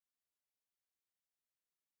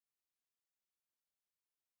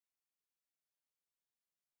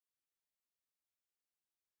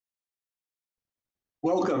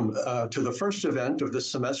Welcome to the first event of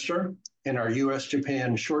this semester in our U.S.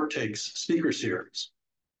 Japan Short Takes speaker series.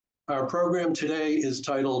 Our program today is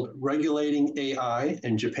titled Regulating AI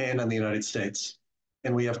in Japan and the United States,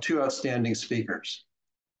 and we have two outstanding speakers.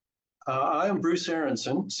 I am Bruce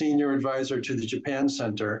Aronson, Senior Advisor to the Japan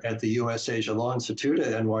Center at the U.S. Asia Law Institute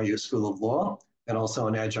at NYU School of Law, and also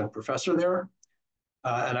an adjunct professor there,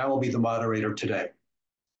 and I will be the moderator today.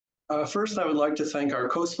 First, I would like to thank our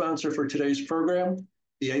co-sponsor for today's program,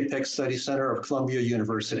 the Apex Study Center of Columbia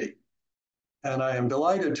University. And I am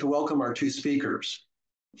delighted to welcome our two speakers.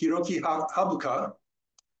 Hiroki Habuka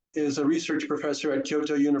is a research professor at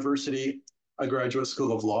Kyoto University, a graduate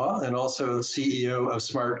school of law, and also CEO of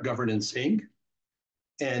Smart Governance, Inc.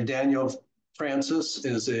 And Daniel Francis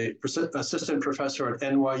is an assistant professor at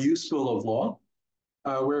NYU School of Law,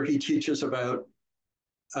 where he teaches about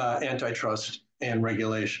antitrust and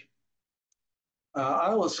regulation.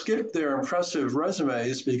 I will skip their impressive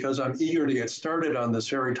resumes because I'm eager to get started on this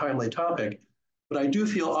very timely topic, but I do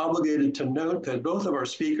feel obligated to note that both of our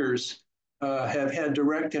speakers have had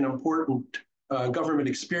direct and important government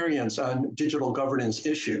experience on digital governance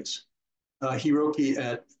issues. Hiroki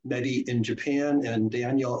at METI in Japan and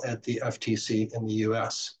Daniel at the FTC in the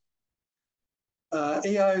US.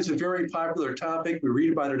 AI is a very popular topic. We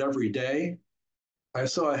read about it every day. I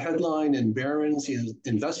saw a headline in Barron's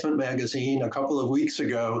investment magazine a couple of weeks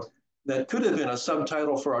ago that could have been a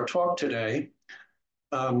subtitle for our talk today.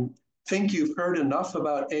 Think you've heard enough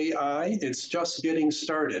about AI? It's just getting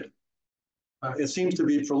started. It seems to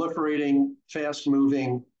be proliferating,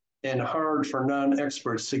 fast-moving, and hard for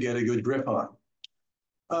non-experts to get a good grip on.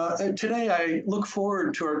 And today, I look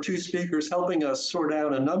forward to our two speakers helping us sort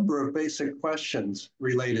out a number of basic questions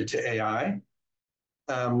related to AI.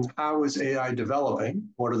 How is AI developing?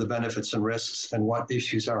 What are the benefits and risks, and what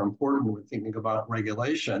issues are important when thinking about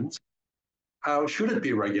regulations? How should it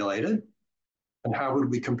be regulated? And how would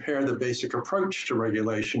we compare the basic approach to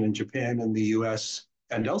regulation in Japan and the US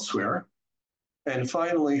and elsewhere? And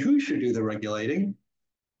finally, who should do the regulating?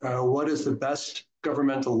 What is the best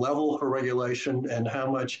governmental level for regulation, and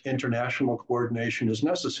how much international coordination is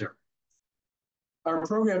necessary? Our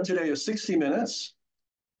program today is 60 minutes.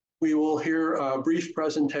 We will hear brief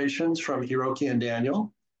presentations from Hiroki and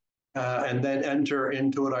Daniel, and then enter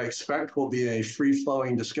into what I expect will be a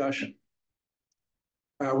free-flowing discussion.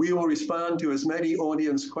 We will respond to as many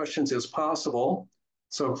audience questions as possible,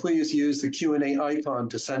 so please use the Q&A icon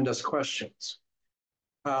to send us questions.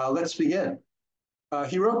 Let's begin.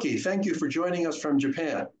 Hiroki, thank you for joining us from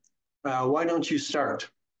Japan. Why don't you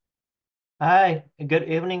start? Hi, good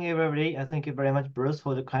evening, everybody. Thank you very much, Bruce,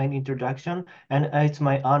 for the kind introduction. And it's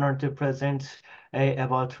my honor to present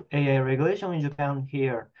about AI regulation in Japan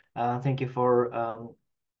here. Thank you for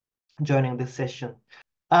joining this session.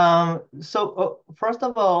 First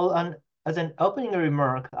of all, as an opening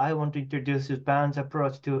remark, I want to introduce Japan's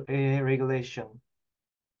approach to AI regulation.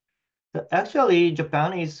 Actually,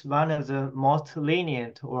 Japan is one of the most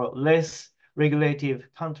lenient or less regulative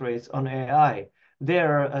countries on AI.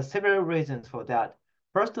 There are several reasons for that.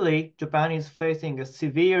 Firstly, Japan is facing a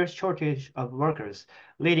severe shortage of workers,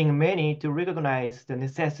 leading many to recognize the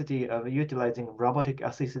necessity of utilizing robotic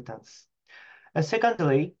assistance. And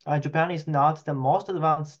secondly, Japan is not the most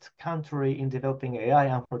advanced country in developing AI,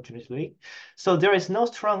 unfortunately. So there is no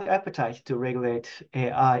strong appetite to regulate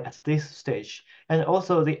AI at this stage. And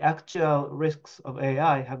also the actual risks of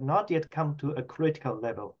AI have not yet come to a critical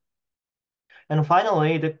level. And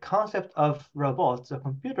finally, the concept of robots or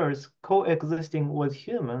computers coexisting with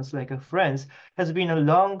humans like friends has been a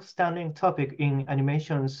long-standing topic in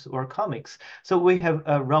animations or comics. So we have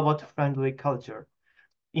a robot-friendly culture.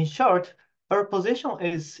 In short, our position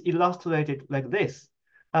is illustrated like this.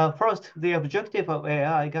 First, the objective of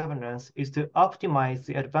AI governance is to optimize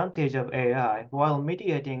the advantage of AI while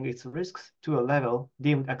mitigating its risks to a level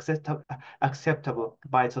deemed acceptable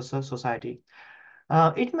by society.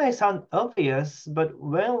 It may sound obvious, but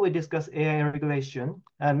when we discuss AI regulation,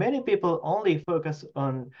 many people only focus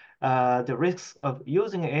on the risks of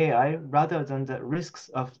using AI rather than the risks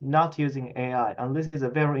of not using AI. And this is a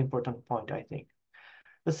very important point, I think.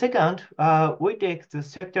 The second, we take the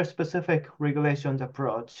sector-specific regulations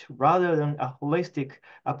approach rather than a holistic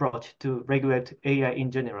approach to regulate AI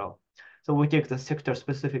in general. So we take the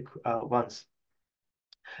sector-specific ones.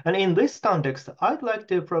 And in this context, I'd like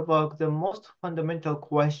to provoke the most fundamental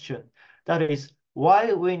question, that is,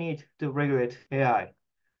 why we need to regulate AI.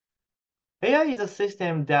 AI is a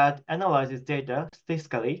system that analyzes data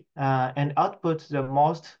statistically and outputs the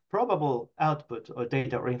most probable output of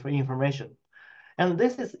data or information. And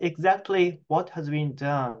this is exactly what has been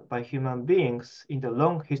done by human beings in the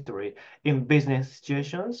long history in business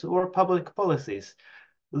situations or public policies.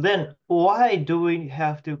 Then why do we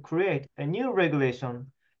have to create a new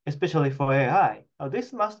regulation, especially for AI?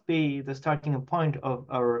 This must be the starting point of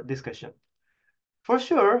our discussion. For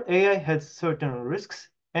sure, AI has certain risks,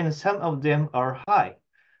 and some of them are high.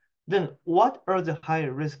 Then what are the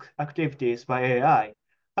high-risk activities by AI?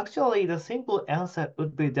 Actually, the simple answer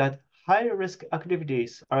would be that high-risk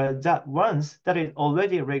activities are the ones that is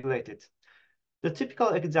already regulated. The typical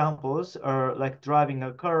examples are like driving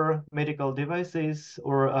a car, medical devices,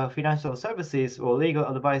 or financial services or legal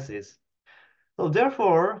advices. So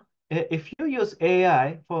therefore, if you use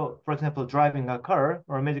AI for example, driving a car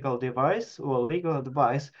or a medical device or legal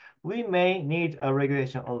advice, we may need a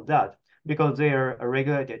regulation on that because they are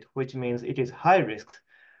regulated, which means it is high risk.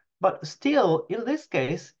 But still, in this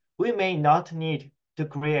case, we may not need to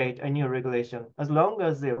create a new regulation as long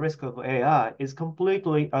as the risk of AI is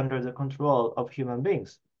completely under the control of human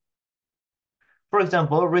beings. For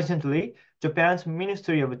example, recently, Japan's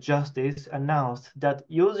Ministry of Justice announced that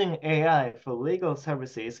using AI for legal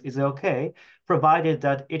services is okay, provided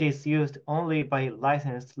that it is used only by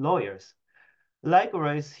licensed lawyers.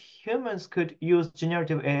 Likewise, humans could use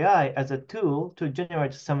generative AI as a tool to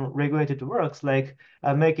generate some regulated works like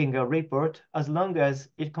making a report as long as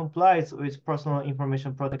it complies with Personal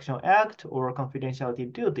Information Protection Act or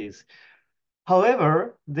confidentiality duties.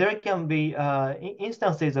 However, there can be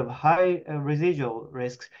instances of high residual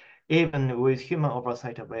risks even with human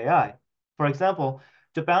oversight of AI. For example,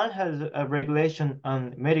 Japan has a regulation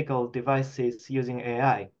on medical devices using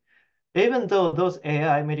AI. Even though those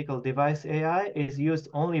AI, medical device AI, is used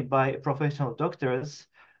only by professional doctors,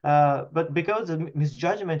 but because the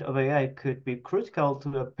misjudgment of AI could be critical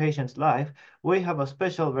to a patient's life, we have a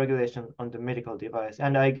special regulation on the medical device.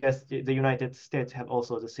 And I guess the United States have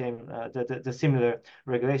also the same, the similar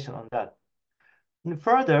regulation on that. And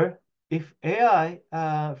further, if AI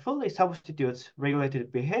fully substitutes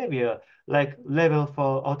regulated behavior, like level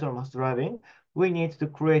for autonomous driving, we need to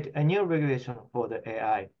create a new regulation for the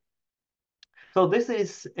AI. So this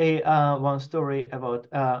is a one story about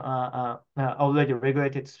already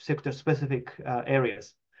regulated sector-specific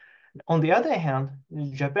areas. On the other hand,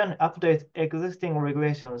 Japan updates existing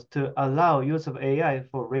regulations to allow use of AI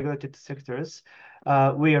for regulated sectors.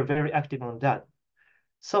 We are very active on that.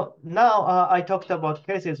 So now I talked about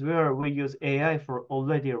cases where we use AI for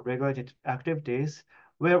already regulated activities,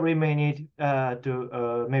 where we may need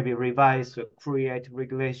to maybe revise or create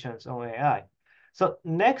regulations on AI. So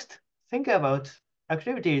next, think about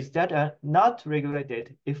activities that are not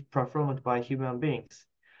regulated if performed by human beings.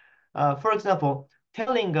 For example,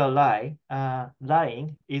 telling a lie,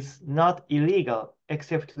 lying is not illegal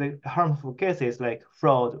except the harmful cases like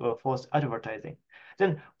fraud or false advertising.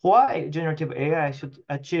 Then why generative AI should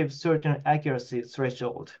achieve certain accuracy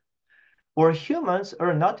threshold? Or humans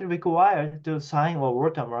are not required to sign or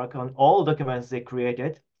watermark on all documents they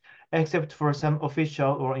created, except for some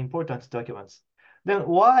official or important documents. Then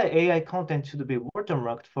why AI content should be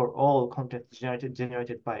watermarked for all content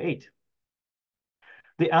generated by it?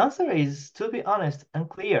 The answer is, to be honest,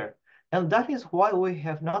 unclear, and that is why we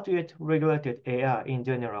have not yet regulated AI in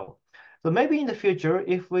general. So maybe in the future,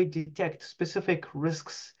 if we detect specific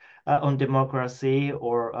risks on democracy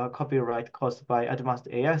or copyright caused by advanced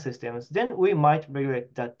AI systems, then we might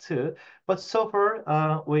regulate that too. But so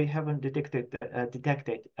far, we haven't detected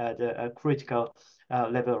the critical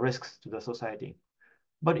level risks to the society.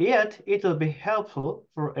 But yet, it will be helpful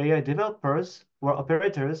for AI developers or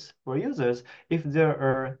operators or users if there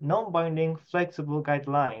are non-binding flexible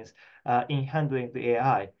guidelines in handling the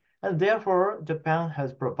AI. And therefore, Japan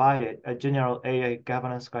has provided a general AI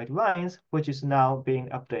governance guidelines, which is now being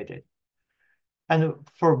updated. And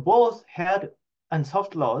for both hard and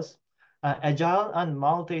soft laws, agile and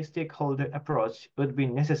multi-stakeholder approach would be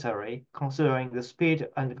necessary, considering the speed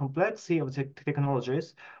and complexity of the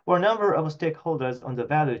technologies, or number of stakeholders on the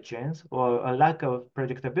value chains, or a lack of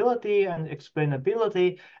predictability and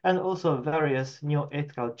explainability, and also various new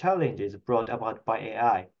ethical challenges brought about by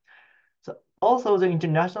AI. So also, the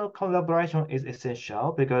international collaboration is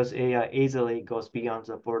essential because AI easily goes beyond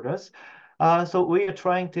the borders. So we are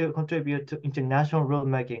trying to contribute to international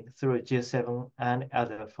rulemaking through G7 and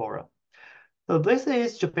other fora. So this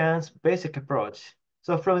is Japan's basic approach.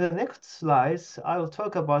 So from the next slides, I will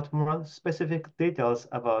talk about more specific details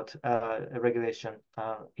about regulation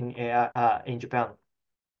in AI in Japan.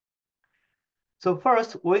 So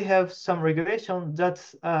first, we have some regulation that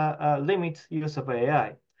limits use of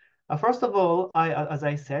AI. First of all, as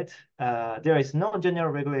I said, there is no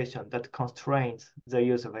general regulation that constrains the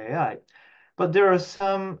use of AI. But there are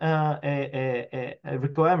some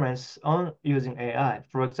requirements on using AI.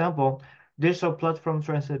 For example, Digital Platform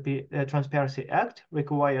Transparency Act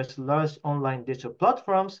requires large online digital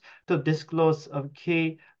platforms to disclose of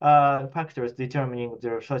key factors determining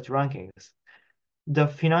their search rankings. The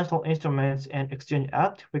Financial Instruments and Exchange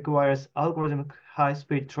Act requires algorithmic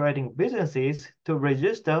high-speed trading businesses to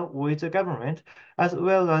register with the government, as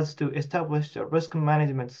well as to establish the risk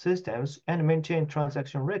management systems and maintain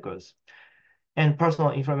transaction records. And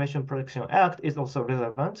Personal Information Protection Act is also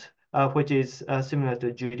relevant, which is similar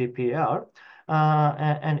to GDPR,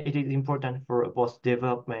 and it is important for both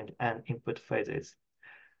development and input phases.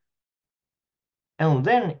 And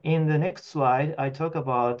then in the next slide, I talk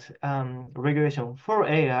about regulation for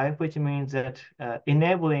AI, which means that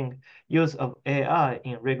enabling use of AI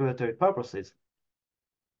in regulatory purposes.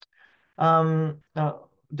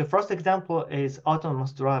 The first example is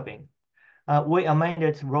autonomous driving. We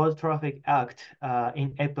amended Road Traffic Act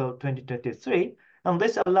in April 2023, and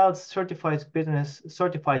this allows certified business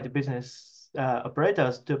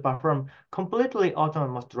operators to perform completely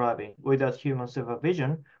autonomous driving without human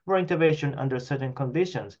supervision or intervention under certain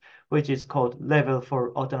conditions, which is called Level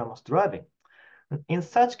 4 autonomous driving. In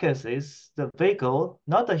such cases, the vehicle,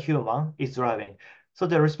 not a human, is driving. So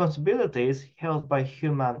the responsibilities held by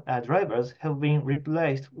human drivers have been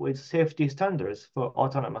replaced with safety standards for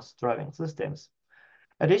autonomous driving systems.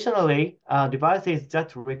 Additionally, devices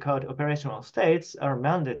that record operational states are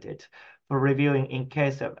mandated for reviewing in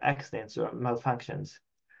case of accidents or malfunctions.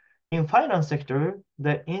 In finance sector,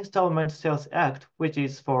 the Installment Sales Act, which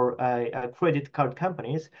is for credit card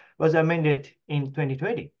companies, was amended in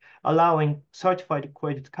 2020, allowing certified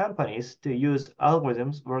credit companies to use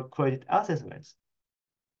algorithms for credit assessments.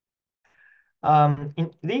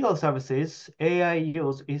 In legal services, AI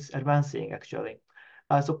use is advancing, actually.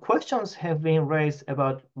 So questions have been raised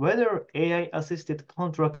about whether AI-assisted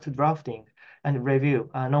contract drafting and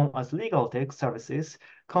review, known as legal tech services,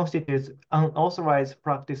 constitutes unauthorized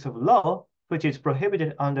practice of law, which is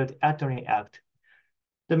prohibited under the Attorney Act.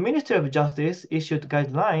 The Ministry of Justice issued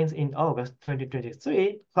guidelines in August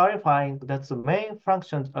 2023, clarifying that the main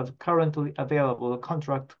functions of currently available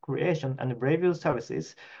contract creation and review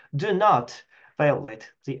services do not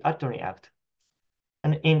violate the Attorney Act.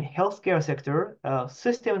 And in healthcare sector,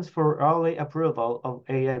 systems for early approval of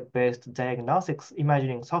AI-based diagnostics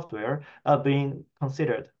imaging software are being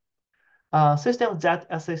considered. Systems that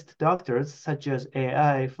assist doctors, such as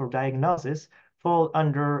AI for diagnosis, fall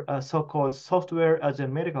under so-called software as a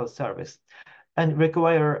medical service and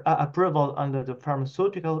require approval under the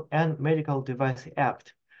Pharmaceutical and Medical Device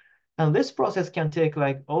Act. And this process can take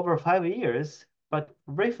like over 5 years, but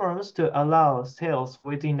reforms to allow sales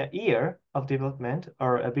within a year of development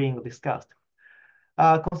are being discussed.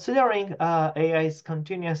 Considering AI's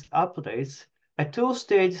continuous updates, a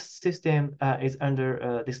two-stage system is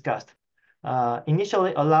under discussed.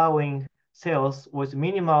 Initially allowing sales with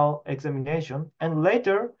minimal examination, and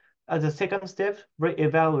later, as a second step,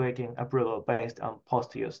 re-evaluating approval based on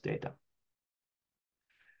post-use data.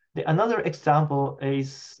 Another example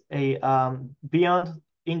is a beyond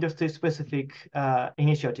industry-specific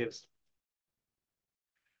initiatives.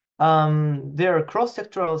 There are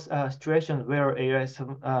cross-sectoral situations where AI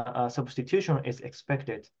substitution is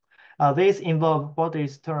expected. These involve what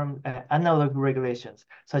is termed analog regulations,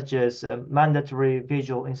 such as mandatory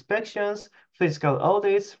visual inspections, physical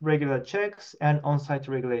audits, regular checks, and on-site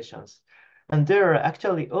regulations. And there are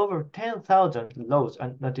actually over 10,000 laws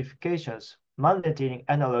and notifications mandating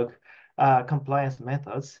analog compliance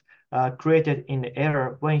methods created in the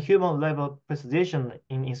era when human-level precision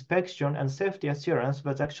in inspection and safety assurance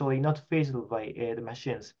was actually not feasible by the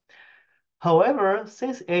machines. However,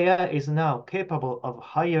 since AI is now capable of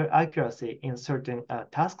higher accuracy in certain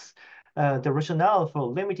tasks, the rationale for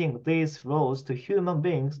limiting these roles to human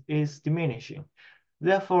beings is diminishing.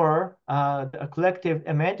 Therefore, a collective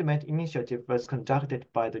amendment initiative was conducted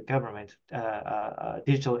by the government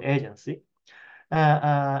digital agency,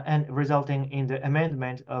 and resulting in the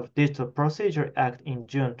amendment of Digital Procedure Act in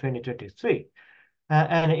June 2023.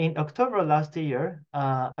 And in October last year,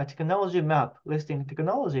 a technology map listing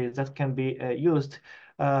technologies that can be used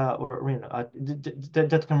that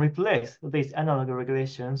can replace these analog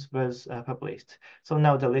regulations was published. So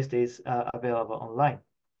now the list is available online.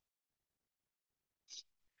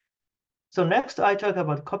 So next I talk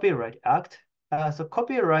about Copyright Act. So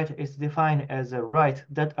copyright is defined as a right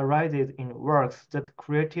that arises in works that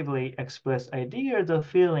creatively express ideas or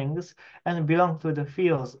feelings and belong to the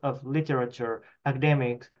fields of literature,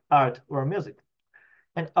 academics, art, or music.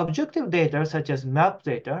 And objective data, such as map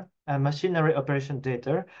data, machinery operation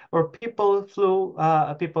data or people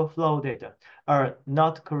flow data are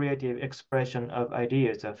not creative expression of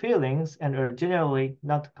ideas or feelings and are generally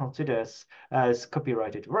not considered as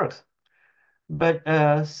copyrighted works. But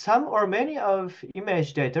some or many of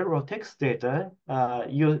image data or text data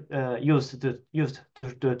used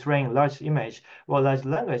to train large image or large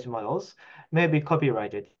language models may be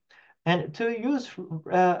copyrighted. And reproduce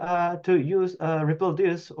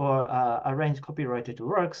or arrange copyrighted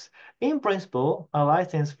works, in principle, a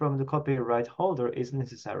license from the copyright holder is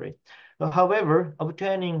necessary. However,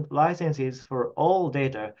 obtaining licenses for all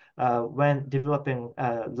data when developing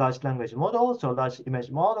large language models or large image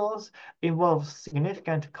models involves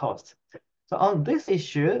significant costs. So on this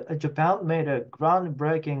issue, Japan made a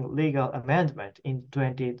groundbreaking legal amendment in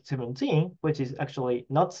 2017, which is actually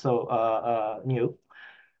not so new.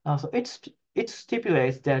 So it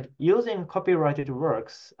stipulates that using copyrighted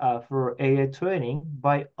works for AI training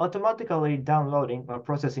by automatically downloading or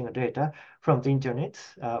processing data from the internet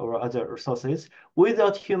or other sources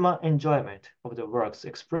without human enjoyment of the work's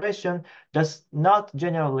expression does not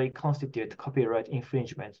generally constitute copyright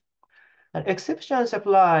infringement. And exceptions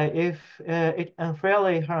apply if it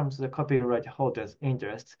unfairly harms the copyright holder's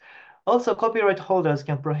interests. Also, copyright holders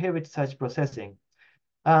can prohibit such processing.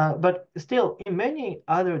 But still, in many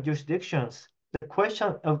other jurisdictions, the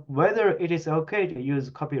question of whether it is okay to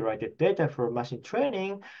use copyrighted data for machine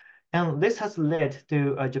training, and this has led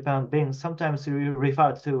to Japan being sometimes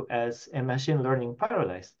referred to as a machine learning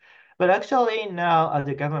paradise. But actually now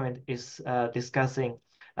the government is discussing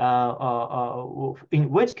in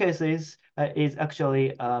which cases is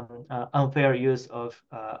actually unfair use of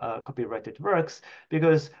copyrighted works,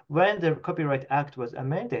 because when the Copyright Act was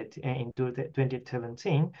amended in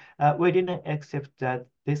 2017, we didn't accept that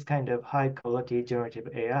this kind of high quality generative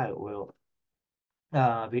AI will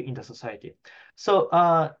be in the society. So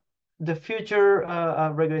the future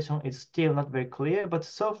regulation is still not very clear, but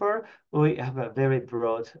so far we have a very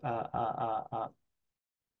broad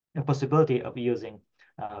possibility of using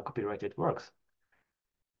copyrighted works.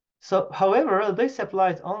 So, however, this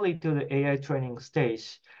applies only to the AI training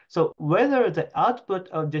stage. So whether the output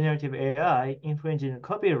of generative AI infringes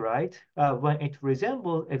copyright when it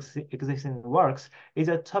resembles existing works is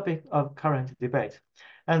a topic of current debate.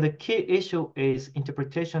 And the key issue is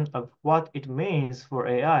interpretation of what it means for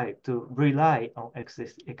AI to rely on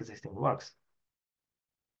existing works.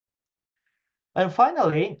 And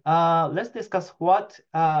finally, let's discuss what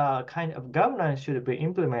kind of governance should be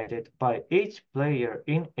implemented by each player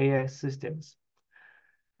in AI systems.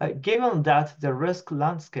 Given that the risk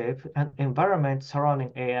landscape and environment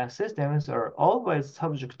surrounding AI systems are always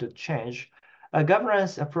subject to change, a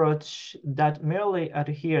governance approach that merely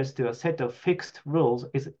adheres to a set of fixed rules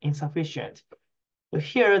is insufficient.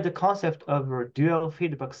 Here, the concept of a dual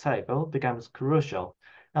feedback cycle becomes crucial.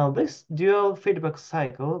 Now, this dual feedback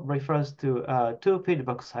cycle refers to two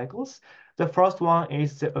feedback cycles. The first one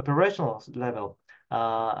is the operational level,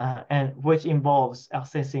 and which involves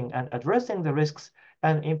assessing and addressing the risks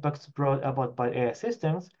and impacts brought about by AI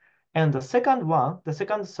systems. And the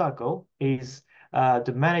second cycle, is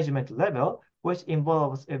the management level, which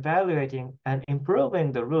involves evaluating and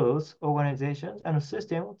improving the rules, organizations, and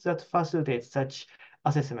systems that facilitate such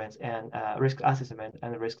assessments and risk assessment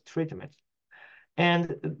and risk treatment.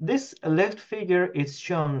 And this left figure is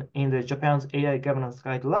shown in the Japan's AI governance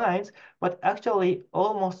guidelines, but actually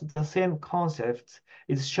almost the same concept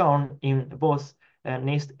is shown in both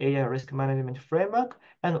NIST AI Risk Management Framework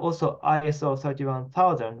and also ISO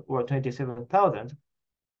 31000 or 27000.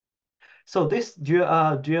 So this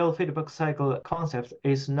dual feedback cycle concept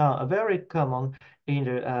is now very common in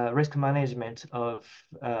the risk management of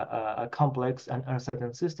complex and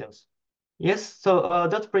uncertain systems. Yes, so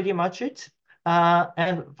that's pretty much it.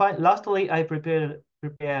 And lastly, I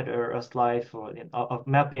prepared a slide of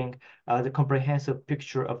mapping the comprehensive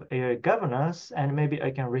picture of AI governance, and maybe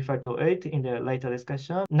I can refer to it in the later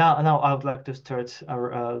discussion. Now I would like to start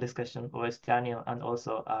our discussion with Daniel and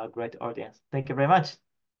also a great audience. Thank you very much.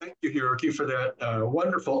 Thank you, Hiroki, for that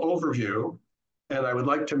wonderful overview. And I would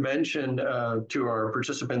like to mention to our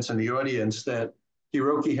participants in the audience that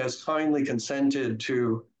Hiroki has kindly consented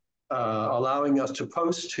to allowing us to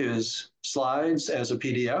post his slides as a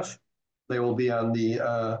PDF. They will be on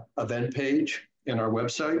the event page in our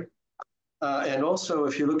website. And also,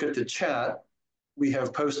 if you look at the chat, we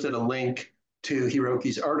have posted a link to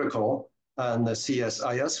Hiroki's article on the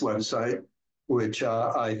CSIS website, which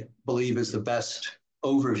I believe is the best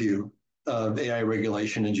overview of AI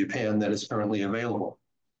regulation in Japan that is currently available.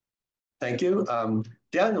 Thank you.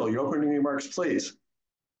 Daniel, your opening remarks, please.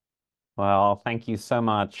 Well, thank you so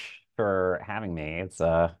much for having me. It's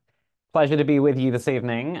Pleasure to be with you this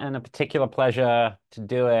evening, and a particular pleasure to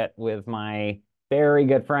do it with my very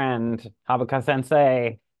good friend, Habuka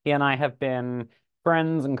Sensei. He and I have been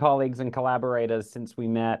friends and colleagues and collaborators since we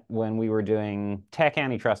met when we were doing tech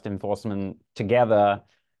antitrust enforcement together.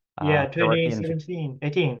 Yeah, Hiroki and 2017,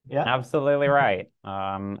 18. Yeah. absolutely right.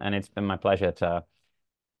 And it's been my pleasure to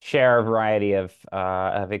share a variety of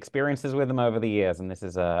experiences with him over the years, and this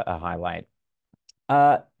is a highlight.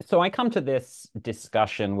 So I come to this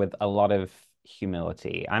discussion with a lot of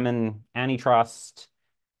humility. I'm an antitrust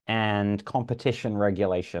and competition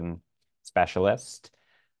regulation specialist.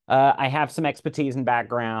 I have some expertise and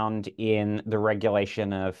background in the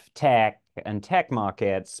regulation of tech and tech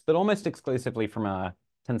markets, but almost exclusively from a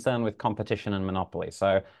concern with competition and monopoly.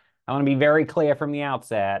 So I want to be very clear from the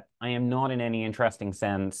outset, I am not in any interesting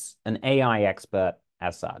sense an AI expert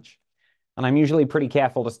as such. And I'm usually pretty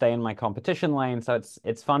careful to stay in my competition lane, so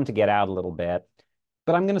it's fun to get out a little bit.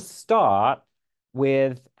 But I'm going to start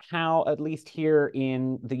with how, at least here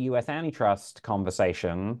in the US antitrust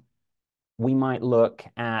conversation, we might look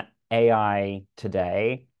at AI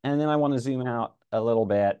today. And then I want to zoom out a little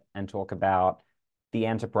bit and talk about the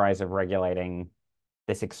enterprise of regulating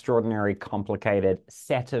this extraordinary, complicated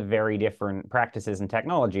set of very different practices and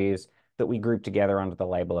technologies that we group together under the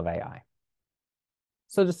label of AI.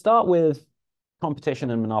 So to start with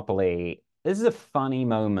competition and monopoly, this is a funny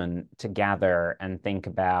moment to gather and think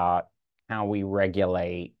about how we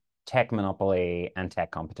regulate tech monopoly and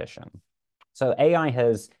tech competition. So AI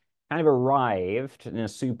has kind of arrived in a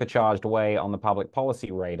supercharged way on the public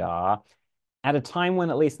policy radar at a time when,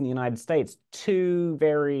 at least in the United States, two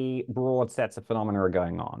very broad sets of phenomena are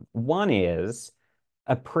going on. One is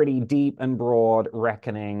a pretty deep and broad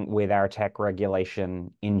reckoning with our tech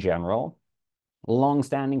regulation in general.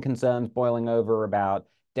 Long-standing concerns boiling over about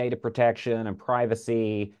data protection and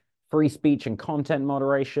privacy, free speech and content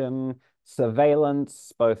moderation,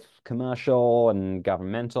 surveillance, both commercial and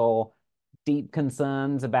governmental, deep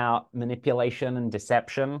concerns about manipulation and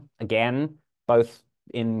deception, again, both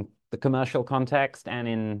in the commercial context and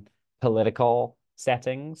in political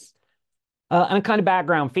settings. And a kind of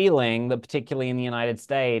background feeling that, particularly in the United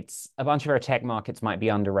States, a bunch of our tech markets might be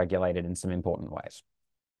underregulated in some important ways.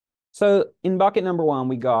 So in bucket number one,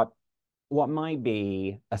 we got what might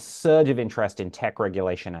be a surge of interest in tech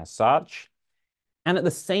regulation as such. And at the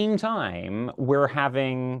same time, we're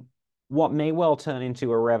having what may well turn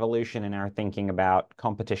into a revolution in our thinking about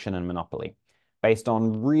competition and monopoly, based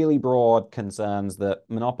on really broad concerns that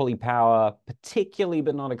monopoly power, particularly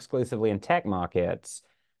but not exclusively in tech markets,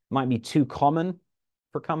 might be too common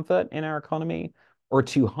for comfort in our economy or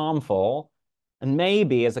too harmful, and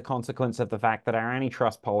maybe as a consequence of the fact that our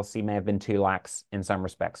antitrust policy may have been too lax in some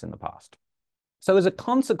respects in the past. So as a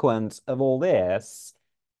consequence of all this,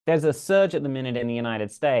 there's a surge at the minute in the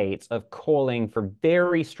United States of calling for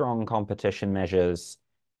very strong competition measures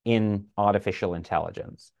in artificial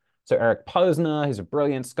intelligence. So Eric Posner, who's a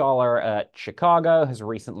brilliant scholar at Chicago, has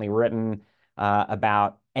recently written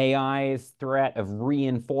about AI's threat of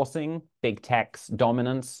reinforcing big tech's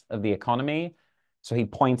dominance of the economy. So he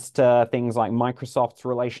points to things like Microsoft's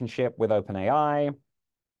relationship with OpenAI,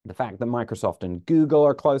 the fact that Microsoft and Google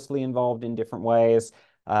are closely involved in different ways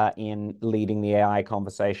in leading the AI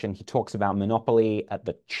conversation. He talks about monopoly at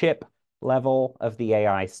the chip level of the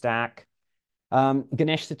AI stack.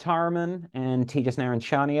 Ganesh Sitaraman and Tejas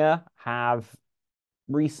Naranchania have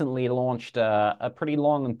recently launched a pretty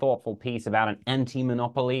long and thoughtful piece about an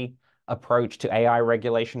anti-monopoly approach to AI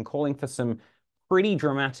regulation, calling for some pretty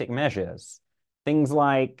dramatic measures. Things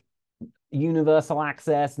like universal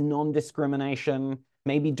access, non-discrimination,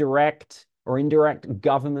 maybe direct or indirect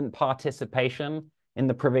government participation in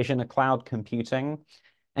the provision of cloud computing.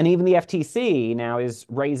 And even the FTC now is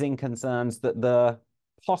raising concerns that the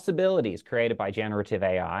possibilities created by generative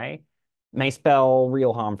AI may spell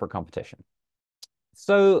real harm for competition.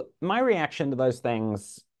 So my reaction to those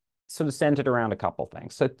things sort of centered around a couple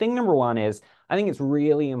things. So thing number one is, I think it's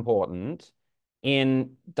really important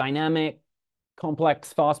in dynamic,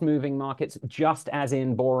 complex, fast-moving markets, just as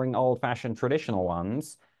in boring, old-fashioned traditional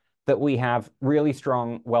ones, that we have really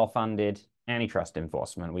strong, well-funded antitrust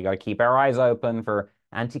enforcement. We got to keep our eyes open for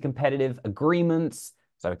anti-competitive agreements.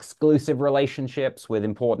 So exclusive relationships with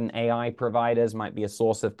important AI providers might be a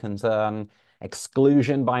source of concern.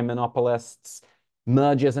 Exclusion by monopolists.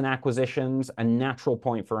 Mergers and acquisitions, a natural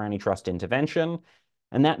point for antitrust intervention.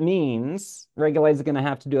 And that means regulators are going to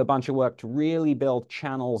have to do a bunch of work to really build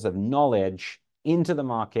channels of knowledge into the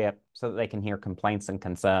market so that they can hear complaints and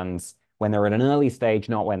concerns when they're at an early stage,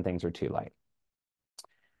 not when things are too late.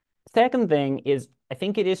 Second thing is, I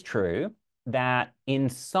think it is true that in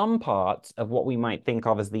some parts of what we might think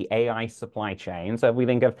of as the AI supply chain, so if we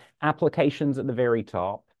think of applications at the very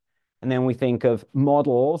top, and then we think of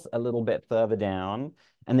models a little bit further down,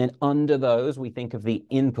 and then under those, we think of the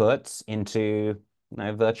inputs into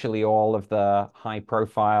virtually all of the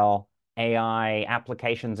high-profile AI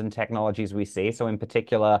applications and technologies we see. So in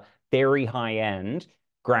particular, very high-end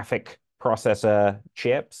graphic processor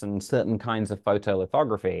chips and certain kinds of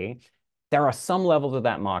photolithography. There are some levels of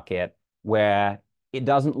that market where it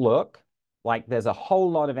doesn't look like there's a whole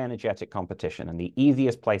lot of energetic competition. And the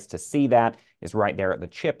easiest place to see that is right there at the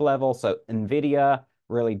chip level. So NVIDIA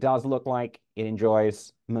really does look like it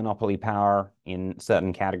enjoys monopoly power in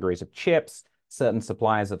certain categories of chips, certain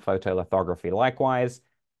suppliers of photolithography likewise.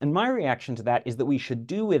 And my reaction to that is that we should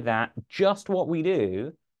do with that just what we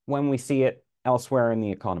do when we see it elsewhere in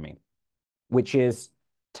the economy, which is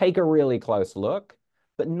take a really close look,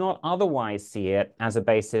 but not otherwise see it as a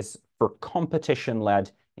basis for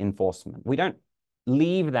competition-led enforcement. We don't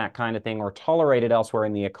leave that kind of thing or tolerate it elsewhere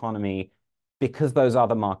in the economy because those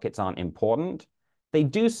other markets aren't important. They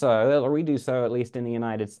do so, or we do so at least in the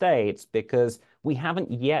United States, because we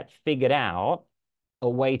haven't yet figured out a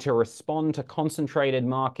way to respond to concentrated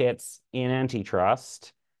markets in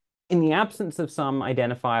antitrust in the absence of some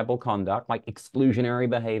identifiable conduct like exclusionary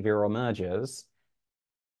behavior or mergers.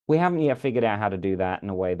 We haven't yet figured out how to do that in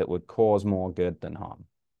a way that would cause more good than harm.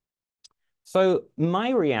 So my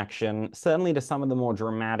reaction, certainly to some of the more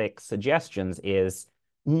dramatic suggestions, is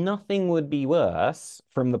nothing would be worse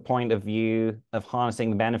from the point of view of harnessing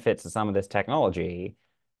the benefits of some of this technology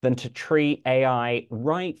than to treat AI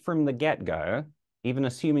right from the get-go, even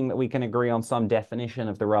assuming that we can agree on some definition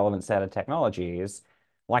of the relevant set of technologies,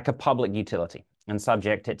 like a public utility and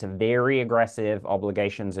subject it to very aggressive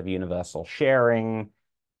obligations of universal sharing,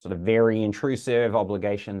 sort of very intrusive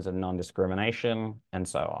obligations of non-discrimination, and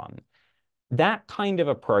so on. That kind of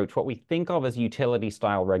approach, what we think of as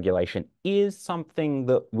utility-style regulation, is something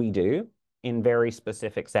that we do in very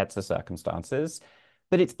specific sets of circumstances,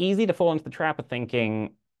 but it's easy to fall into the trap of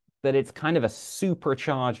thinking that it's kind of a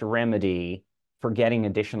supercharged remedy for getting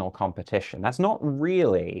additional competition. That's not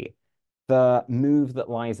really the move that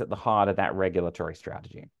lies at the heart of that regulatory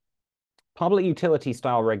strategy. Public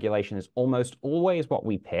utility-style regulation is almost always what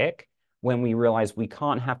we pick when we realize we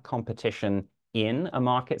can't have competition in a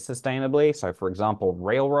market sustainably. So for example,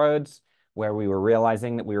 railroads, where we were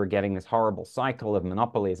realizing that we were getting this horrible cycle of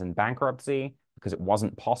monopolies and bankruptcy because it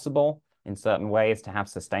wasn't possible in certain ways to have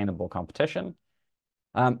sustainable competition.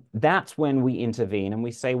 That's when we intervene and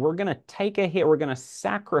we say, we're going to take a hit, we're going to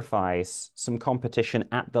sacrifice some competition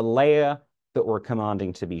at the layer that we're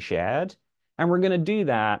commanding to be shared. And we're going to do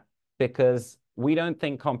that because we don't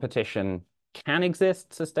think competition can exist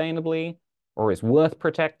sustainably or is worth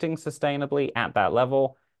protecting sustainably at that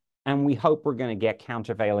level. And we hope we're going to get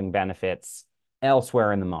countervailing benefits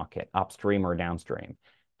elsewhere in the market, upstream or downstream.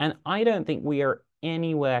 And I don't think we are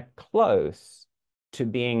anywhere close to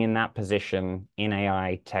being in that position in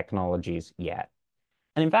AI technologies yet.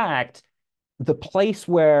 And in fact, the place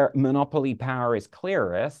where monopoly power is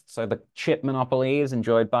clearest, so the chip monopoly is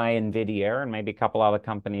enjoyed by NVIDIA and maybe a couple other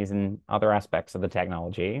companies in other aspects of the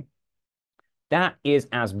technology, that is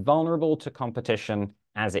as vulnerable to competition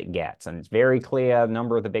as it gets. And it's very clear a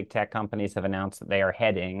number of the big tech companies have announced that they are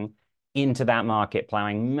heading into that market,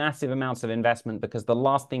 plowing massive amounts of investment because the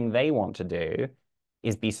last thing they want to do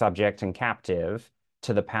is be subject and captive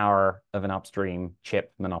to the power of an upstream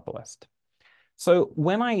chip monopolist. So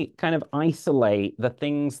when I kind of isolate the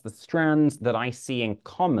things, the strands that I see in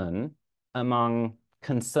common among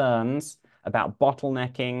concerns about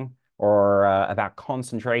bottlenecking or about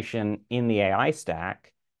concentration in the AI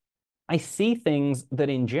stack, I see things that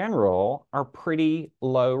in general are pretty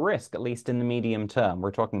low risk, at least in the medium term. We're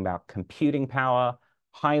talking about computing power,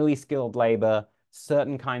 highly skilled labor,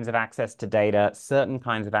 certain kinds of access to data, certain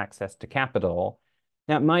kinds of access to capital.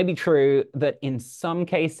 Now, it might be true that in some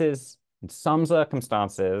cases, in some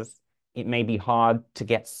circumstances, it may be hard to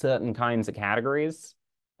get certain kinds of categories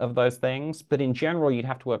of those things, but in general, you'd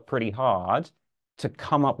have to work pretty hard to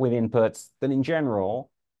come up with inputs that in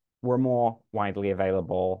general were more widely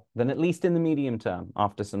available than, at least in the medium term,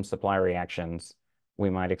 after some supply reactions, we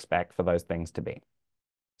might expect for those things to be.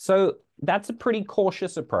 So that's a pretty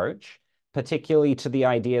cautious approach, particularly to the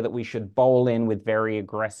idea that we should bowl in with very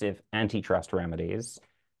aggressive antitrust remedies.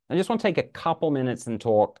 I just want to take a couple minutes and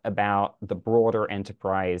talk about the broader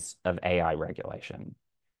enterprise of AI regulation.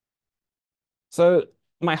 So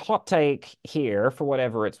my hot take here, for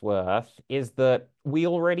whatever it's worth, is that we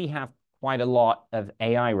already have quite a lot of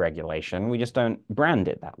AI regulation. We just don't brand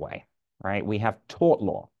it that way, right? We have tort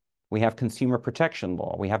law, we have consumer protection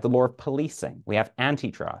law, we have the law of policing, we have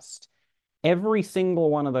antitrust. Every single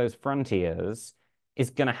one of those frontiers is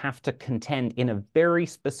going to have to contend in a very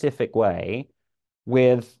specific way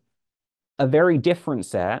with a very different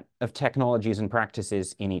set of technologies and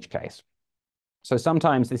practices in each case. So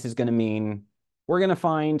sometimes this is going to mean we're going to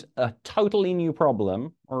find a totally new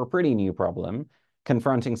problem or a pretty new problem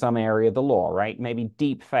confronting some area of the law, right? Maybe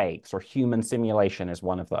deep fakes or human simulation is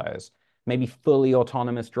one of those. Maybe fully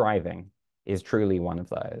autonomous driving is truly one of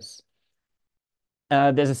those.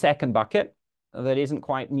 There's a second bucket that isn't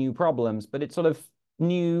quite new problems, but it's sort of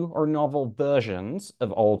new or novel versions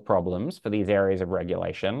of old problems for these areas of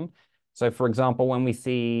regulation. So for example, when we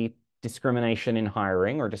see discrimination in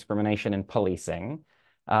hiring or discrimination in policing,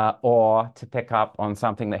 or to pick up on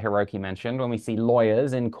something that Hiroki mentioned, when we see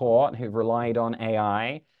lawyers in court who've relied on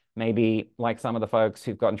AI, maybe like some of the folks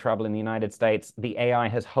who've got in trouble in the United States, the AI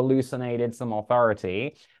has hallucinated some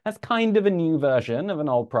authority. That's kind of a new version of an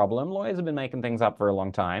old problem. Lawyers have been making things up for a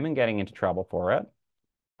long time and getting into trouble for it.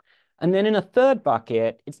 And then in a third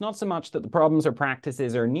bucket, it's not so much that the problems or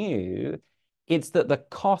practices are new, it's that the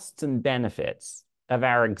costs and benefits of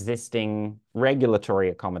our existing regulatory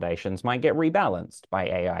accommodations might get rebalanced by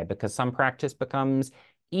AI because some practice becomes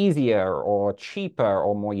easier or cheaper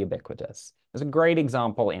or more ubiquitous. There's a great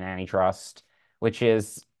example in antitrust, which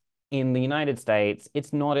is in the United States,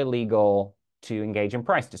 it's not illegal to engage in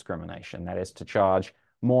price discrimination. That is to charge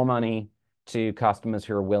more money to customers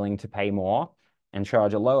who are willing to pay more and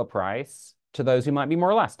charge a lower price to those who might be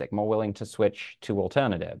more elastic, more willing to switch to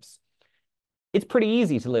alternatives. It's pretty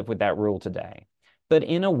easy to live with that rule today. But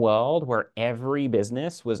in a world where every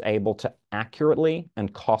business was able to accurately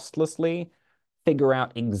and costlessly figure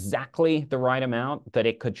out exactly the right amount that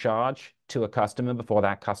it could charge to a customer before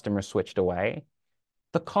that customer switched away,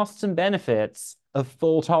 the costs and benefits of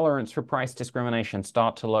full tolerance for price discrimination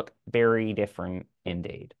start to look very different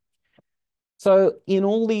indeed. So in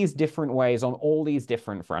all these different ways, on all these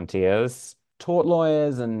different frontiers, tort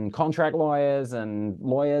lawyers and contract lawyers and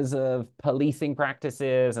lawyers of policing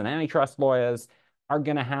practices and antitrust lawyers are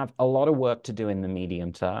going to have a lot of work to do in the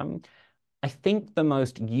medium term. I think the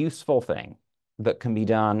most useful thing that can be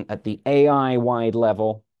done at the AI-wide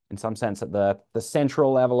level, in some sense at the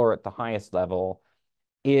central level or at the highest level,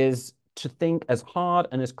 is to think as hard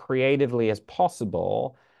and as creatively as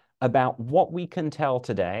possible about what we can tell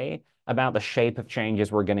today about the shape of changes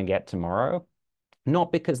we're going to get tomorrow,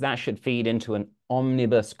 not because that should feed into an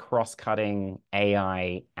omnibus cross-cutting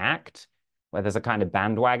AI act, where there's a kind of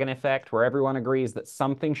bandwagon effect where everyone agrees that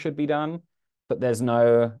something should be done, but there's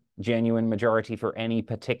no genuine majority for any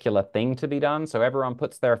particular thing to be done. So everyone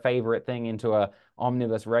puts their favorite thing into an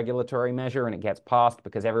omnibus regulatory measure and it gets passed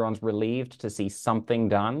because everyone's relieved to see something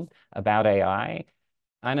done about AI.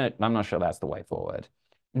 I'm not sure that's the way forward.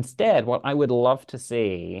 Instead, what I would love to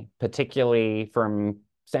see, particularly from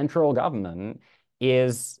central government,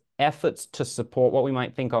 is efforts to support what we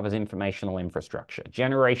might think of as informational infrastructure,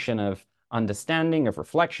 generation of understanding, of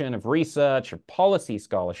reflection, of research, of policy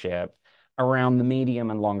scholarship around the medium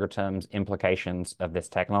and longer term implications of this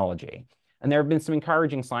technology. And there have been some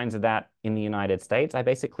encouraging signs of that in the United States. I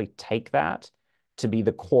basically take that to be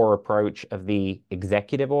the core approach of the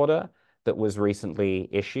executive order that was recently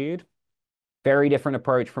issued. Very different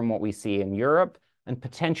approach from what we see in Europe, and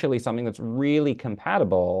potentially something that's really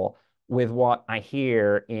compatible with what I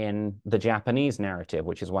hear in the Japanese narrative,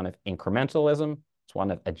 which is one of incrementalism, it's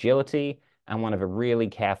one of agility, and one of a really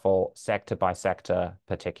careful sector-by-sector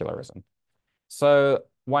particularism. So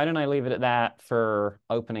why don't I leave it at that for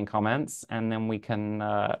opening comments, and then we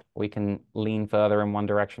can lean further in one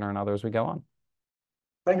direction or another as we go on.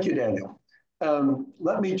 Thank you, Daniel.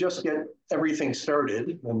 Let me just get everything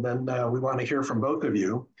started, and then we want to hear from both of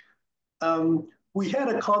you. We had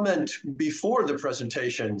a comment before the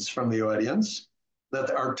presentations from the audience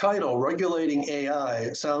that our title, Regulating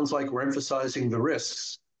AI, sounds like we're emphasizing the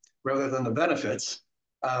risks rather than the benefits.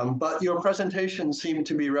 But your presentation seemed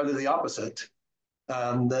to be rather the opposite,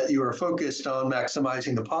 that you are focused on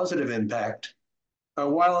maximizing the positive impact,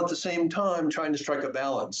 while at the same time trying to strike a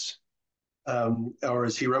balance. Or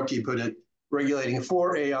as Hiroki put it, regulating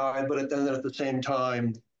for AI, but then at the same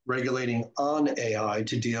time, regulating on AI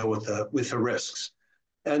to deal with the risks.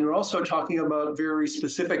 And we're also talking about very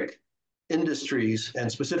specific industries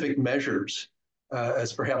and specific measures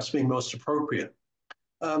as perhaps being most appropriate.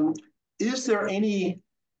 Is there any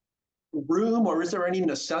room or is there any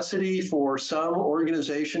necessity for some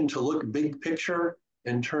organization to look big picture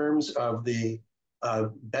in terms of the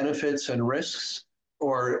benefits and risks?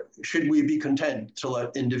 Or should we be content to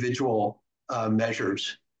let individual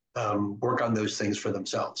measures work on those things for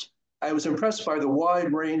themselves? I was impressed by the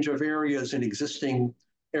wide range of areas and existing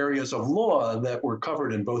areas of law that were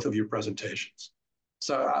covered in both of your presentations.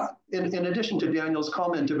 So in addition to Daniel's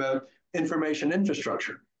comment about information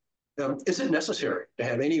infrastructure, is it necessary to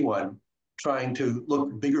have anyone trying to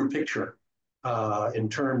look bigger picture in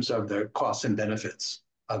terms of the costs and benefits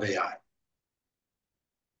of AI?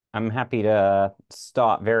 I'm happy to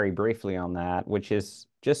start very briefly on that, which is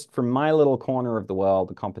just from my little corner of the world,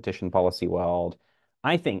 the competition policy world.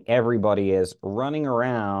 I think everybody is running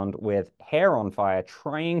around with hair on fire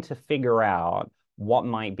trying to figure out what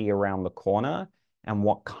might be around the corner and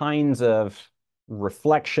what kinds of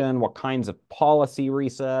reflection, what kinds of policy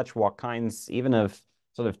research, what kinds even of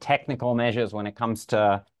sort of technical measures when it comes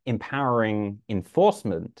to empowering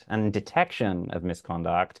enforcement and detection of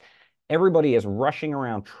misconduct. Everybody is rushing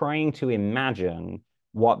around trying to imagine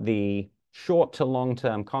what the short to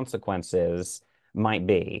long-term consequences might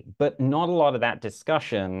be. But not a lot of that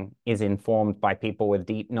discussion is informed by people with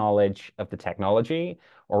deep knowledge of the technology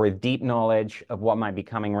or with deep knowledge of what might be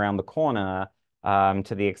coming around the corner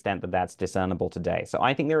to the extent that that's discernible today. So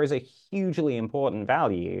I think there is a hugely important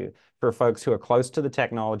value for folks who are close to the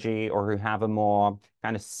technology or who have a more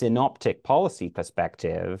kind of synoptic policy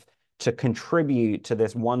perspective to contribute to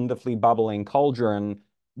this wonderfully bubbling cauldron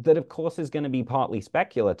that, of course, is going to be partly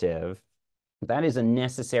speculative. That is a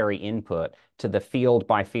necessary input to the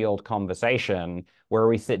field-by-field conversation where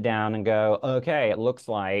we sit down and go, okay, it looks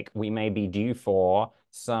like we may be due for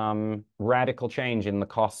some radical change in the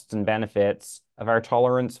costs and benefits of our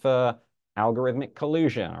tolerance for algorithmic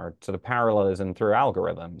collusion or sort of parallelism through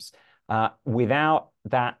algorithms. Without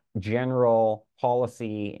that general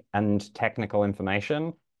policy and technical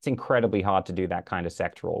information, it's incredibly hard to do that kind of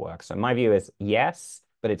sectoral work. So my view is yes,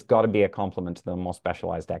 but it's got to be a complement to the more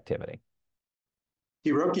specialized activity.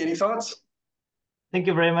 Hiroki, any thoughts? Thank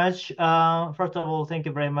you very much. First of all, thank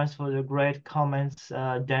you very much for the great comments,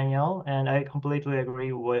 Daniel. And I completely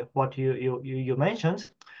agree with what you mentioned.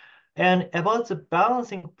 And about the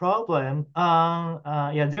balancing problem,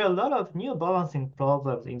 yeah, there are a lot of new balancing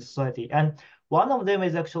problems in society. And one of them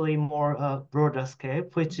is actually more broader scale,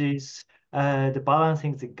 which is the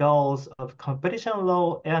balancing the goals of competition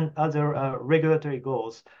law and other regulatory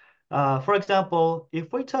goals. For example,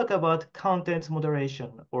 if we talk about content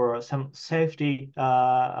moderation or some safety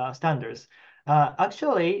standards,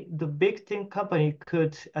 actually, the big tech company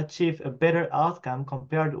could achieve a better outcome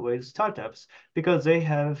compared with startups because they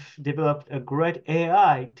have developed a great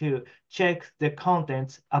AI to check the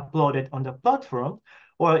contents uploaded on the platform.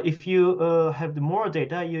 Or if you have more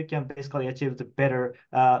data, you can basically achieve the better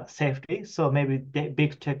safety. So maybe the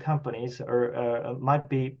big tech companies might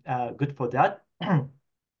be good for that.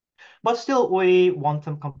 But still, we want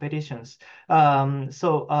some competitions. And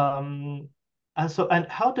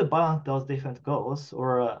how to balance those different goals,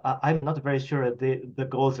 or I'm not very sure the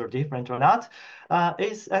goals are different or not,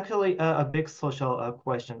 is actually a big social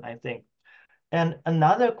question, I think. And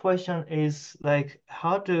another question is like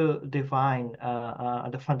how to define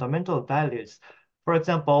the fundamental values. For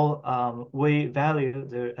example, we value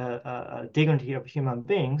the dignity of human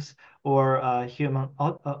beings or human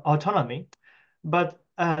autonomy. But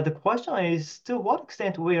the question is, to what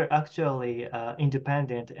extent we are actually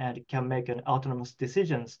independent and can make an autonomous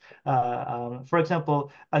decisions? For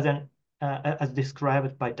example, as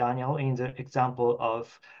described by Daniel in the example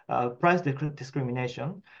of price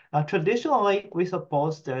discrimination, traditionally we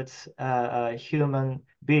suppose that human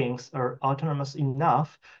beings are autonomous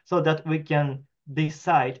enough so that we can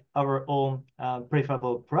decide our own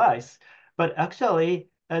preferable price. But actually,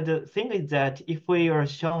 the thing is that if we are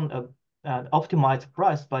shown optimized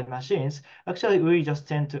price by machines, actually we just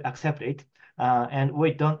tend to accept it, and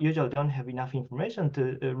we usually don't have enough information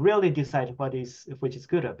to really decide which is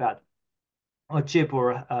good or bad, or cheap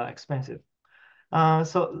or expensive. And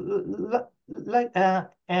someone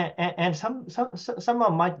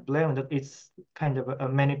might blame that it's kind of a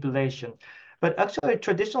manipulation. But actually,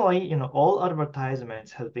 traditionally, all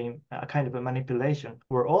advertisements have been a kind of a manipulation,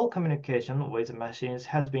 where all communication with machines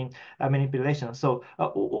has been a manipulation. So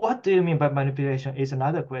what do you mean by manipulation is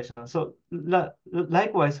another question. So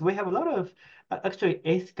likewise, we have a lot of actually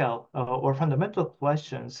ethical or fundamental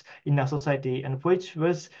questions in our society, and which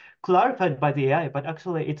was clarified by the AI, but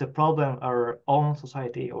actually it's a problem our own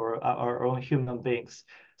society or our own human beings.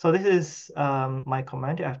 So this is my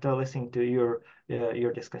comment after listening to your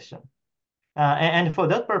discussion. And for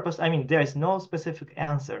that purpose, I mean, there is no specific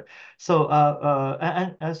answer. So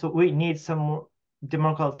so we need some more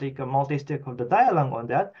democratic multi-stakeholder dialogue on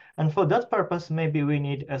that. And for that purpose, maybe we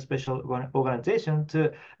need a special organization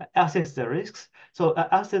to assess the risks. So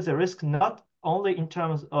assess the risk not only in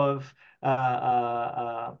terms of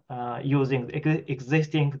using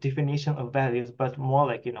existing definition of values, but more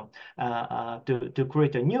like, to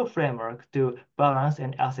create a new framework to balance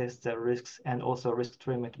and assess the risks and also risk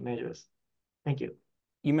treatment measures. Thank you.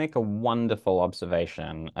 You make a wonderful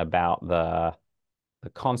observation about the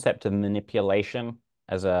concept of manipulation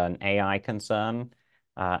as an AI concern,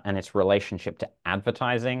 and its relationship to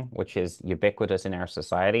advertising, which is ubiquitous in our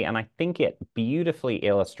society. And I think it beautifully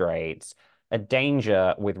illustrates a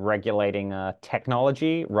danger with regulating a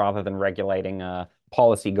technology rather than regulating a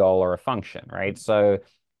policy goal or a function, right? So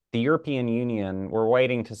the European Union, we're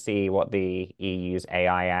waiting to see what the EU's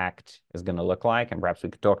AI Act is going to look like, and perhaps we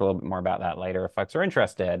could talk a little bit more about that later if folks are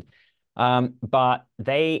interested. But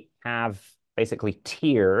they have basically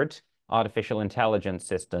tiered artificial intelligence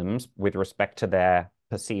systems with respect to their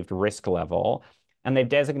perceived risk level, and they've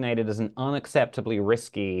designated as an unacceptably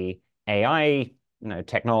risky AI,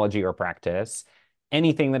 technology or practice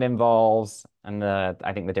anything that involves, and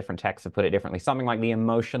I think the different texts have put it differently, something like the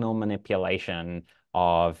emotional manipulation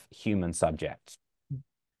of human subjects.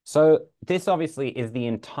 So this obviously is the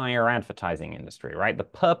entire advertising industry, right? The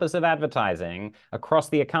purpose of advertising across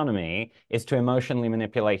the economy is to emotionally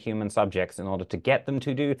manipulate human subjects in order to get them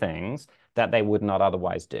to do things that they would not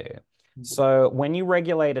otherwise do. So when you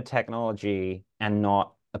regulate a technology and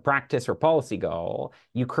not a practice or policy goal,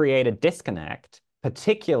 you create a disconnect,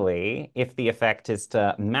 particularly if the effect is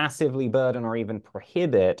to massively burden or even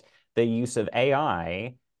prohibit the use of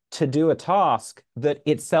AI to do a task that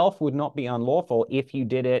itself would not be unlawful if you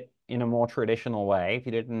did it in a more traditional way, if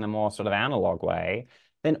you did it in a more sort of analog way,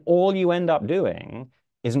 then all you end up doing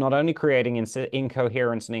is not only creating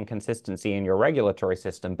incoherence and inconsistency in your regulatory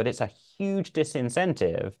system, but it's a huge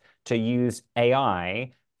disincentive to use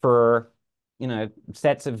AI for,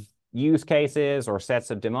 sets of use cases or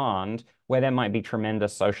sets of demand where there might be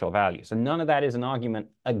tremendous social value. So none of that is an argument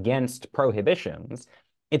against prohibitions.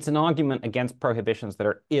 It's an argument against prohibitions that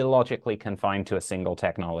are illogically confined to a single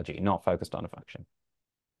technology, not focused on a function.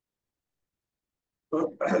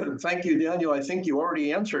 Well, thank you, Daniel. I think you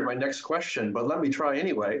already answered my next question, but let me try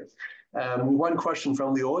anyway. One question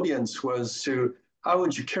from the audience was how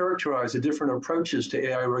would you characterize the different approaches to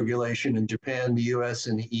AI regulation in Japan, the US,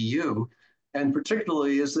 and the EU? And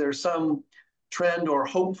particularly, is there some trend or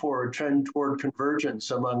hope for a trend toward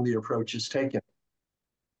convergence among the approaches taken?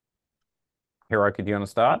 Hiroki, do you want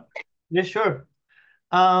to start? Yeah, sure.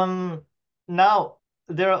 Now,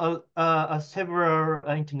 there are several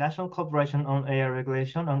international cooperation on AI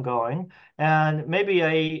regulation ongoing, and maybe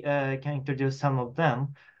I can introduce some of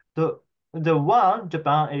them. The one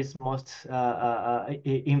Japan is most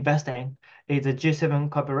investing is the G7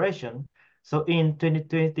 cooperation. So in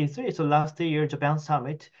 2023, so last year, Japan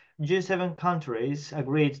summit, G7 countries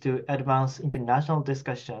agreed to advance international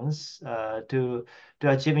discussions to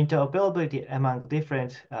achieve interoperability among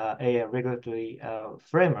different AI regulatory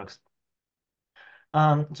frameworks.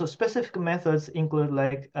 So specific methods include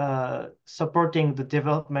like supporting the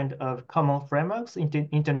development of common frameworks into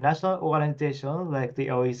international organizations like the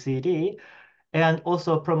OECD, and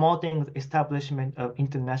also promoting the establishment of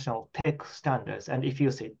international tech standards. And if you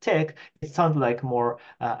say tech, it sounds like more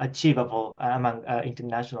achievable among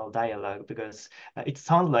international dialogue, because it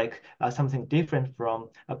sounds like something different from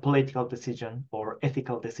a political decision or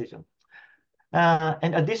ethical decision.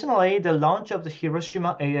 And additionally, the launch of the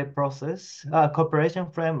Hiroshima AI process cooperation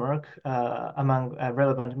framework among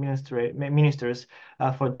relevant ministers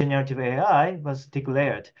for generative AI was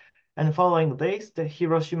declared. And following this, the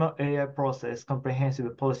Hiroshima AI process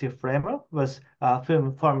comprehensive policy framework was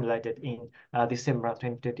formulated in December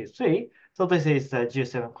 2023. So this is the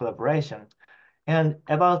G7 collaboration. And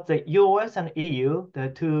about the US and EU,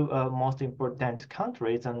 the two most important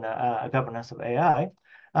countries on the governance of AI,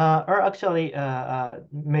 are actually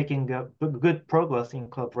making good progress in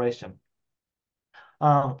cooperation.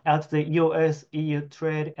 At the US EU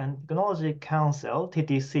Trade and Technology Council,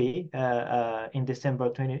 TTC, in December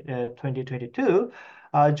 2022,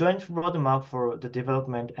 a joint roadmap for the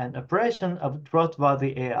development and operation of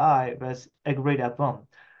trustworthy AI was agreed upon.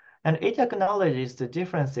 And it acknowledges the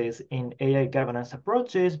differences in AI governance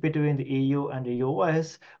approaches between the EU and the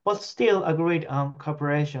US, but still agreed on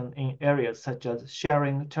cooperation in areas such as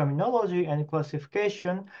sharing terminology and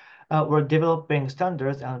classification, or developing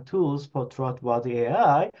standards and tools for trustworthy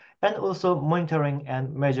AI, and also monitoring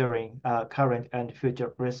and measuring current and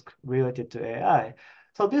future risk related to AI.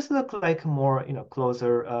 So this looks like more,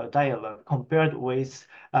 closer dialogue compared with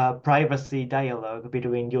privacy dialogue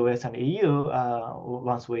between US and EU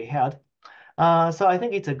once we had. So I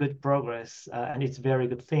think it's a good progress, and it's a very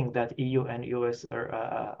good thing that EU and US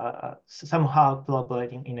are somehow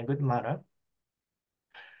collaborating in a good manner.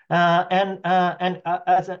 And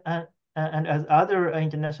as other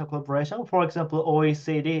international cooperation, for example,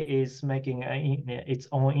 OECD is making its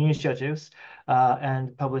own initiatives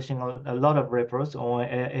and publishing a lot of reports on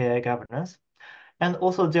AI governance. And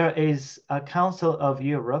also there is a Council of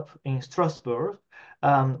Europe in Strasbourg,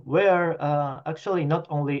 where actually not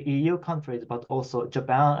only EU countries, but also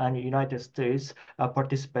Japan and the United States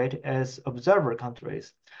participate as observer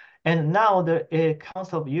countries. And now the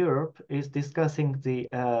Council of Europe is discussing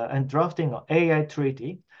and drafting an AI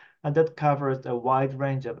treaty, and that covers a wide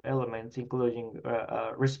range of elements, including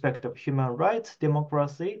respect of human rights,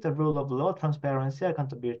 democracy, the rule of law, transparency,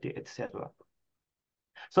 accountability, etc.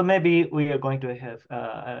 So maybe we are going to have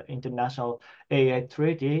an international AI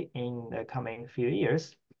treaty in the coming few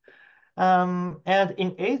years. And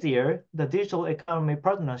in Asia, the Digital Economy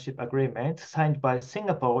Partnership Agreement signed by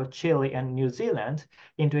Singapore, Chile, and New Zealand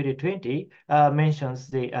in 2020 mentions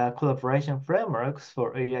the collaboration frameworks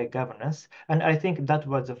for AI governance. And I think that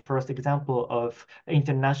was the first example of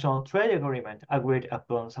international trade agreement agreed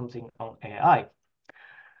upon something on AI.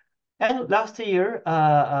 And last year,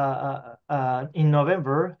 in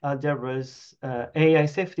November, there was AI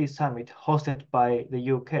Safety Summit hosted by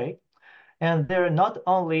the UK. And there are not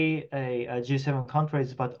only G7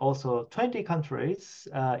 countries, but also 20 countries,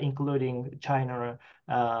 including China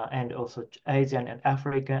and also Asian and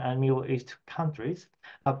African and Middle East countries,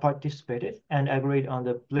 participated and agreed on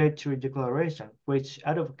the Pledging Declaration, which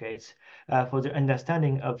advocates for the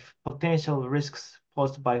understanding of potential risks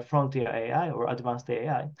posed by frontier AI or advanced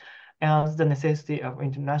AI, and the necessity of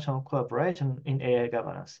international cooperation in AI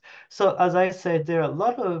governance. So as I said, there are a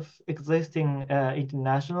lot of existing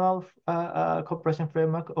international cooperation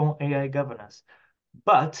framework on AI governance,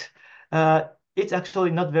 but it's actually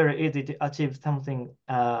not very easy to achieve something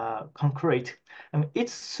concrete. I mean,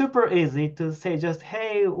 it's super easy to say just,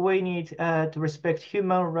 hey, we need to respect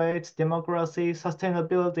human rights, democracy,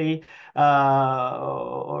 sustainability,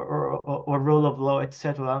 or rule of law,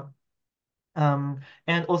 etc.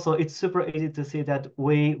 And also, it's super easy to see that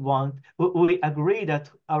we agree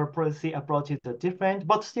that our policy approaches are different,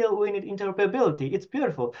 but still we need interoperability. It's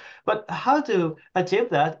beautiful. But how to achieve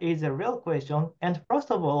that is a real question. And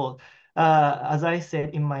first of all, as I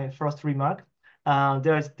said in my first remark,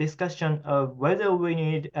 there's discussion of whether we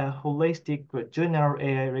need a holistic general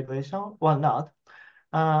AI regulation or not.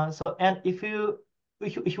 And if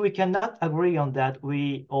we cannot agree on that,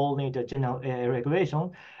 we all need a general AI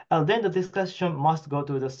regulation, then the discussion must go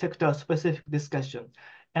to the sector-specific discussion.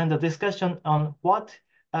 And the discussion on what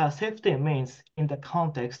safety means in the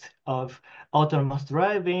context of autonomous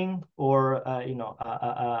driving or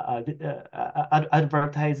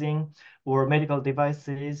advertising or medical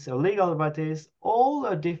devices or legal advice, all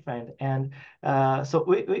are different. And so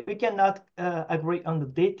we cannot agree on the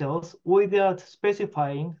details without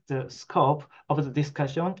specifying the scope of the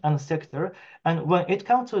discussion and the sector. And when it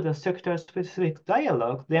comes to the sector-specific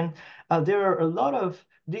dialogue, then there are a lot of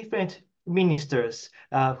different ministers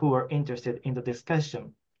who are interested in the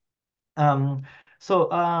discussion. I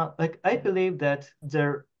believe that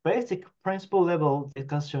the basic principle level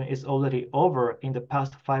discussion is already over in the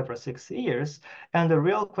past 5 or 6 years. And the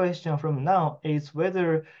real question from now is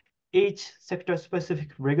whether each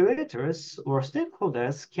sector-specific regulators or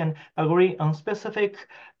stakeholders can agree on specific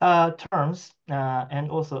terms and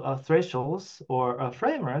also thresholds or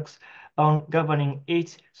frameworks on governing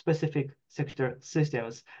each specific sector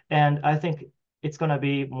systems. And I think it's going to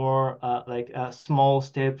be more like a small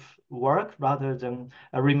step work rather than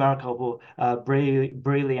a remarkable,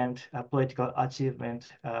 brilliant political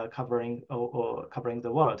achievement covering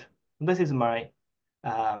the world. This is my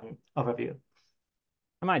overview.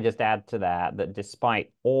 I might just add to that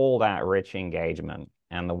despite all that rich engagement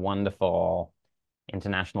and the wonderful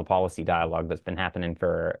international policy dialogue that's been happening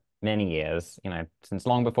for many years, since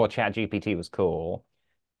long before ChatGPT was cool,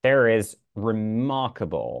 there is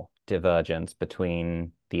remarkable divergence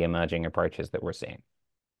between the emerging approaches that we're seeing.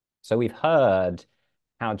 So we've heard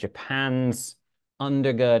how Japan's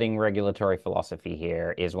undergirding regulatory philosophy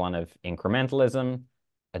here is one of incrementalism,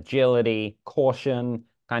 agility, caution,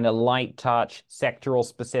 kind of light touch, sectoral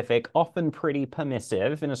specific, often pretty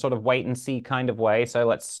permissive in a sort of wait and see kind of way. So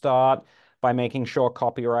let's start by making sure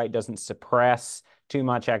copyright doesn't suppress too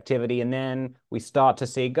much activity. And then we start to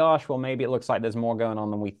see, gosh, well, maybe it looks like there's more going on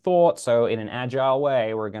than we thought. So in an agile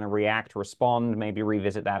way, we're going to react, respond, maybe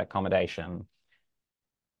revisit that accommodation.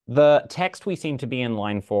 The text we seem to be in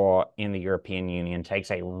line for in the European Union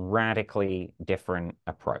takes a radically different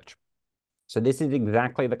approach. So this is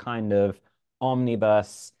exactly the kind of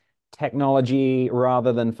omnibus technology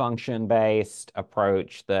rather than function-based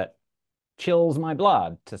approach that chills my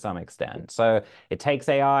blood to some extent. So it takes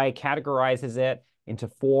AI, categorizes it into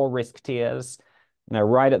 4 risk tiers.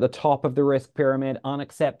 Right at the top of the risk pyramid,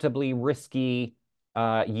 unacceptably risky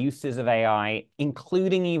uses of AI,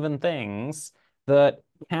 including even things that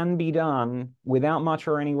can be done without much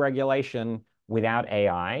or any regulation without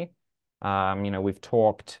AI. We've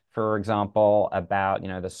talked, for example, about,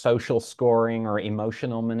 the social scoring or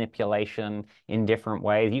emotional manipulation in different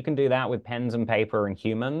ways. You can do that with pens and paper and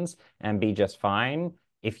humans and be just fine.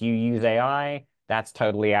 If you use AI, that's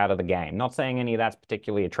totally out of the game. Not saying any of that's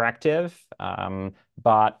particularly attractive,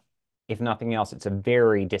 but if nothing else, it's a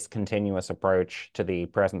very discontinuous approach to the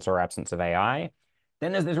presence or absence of AI.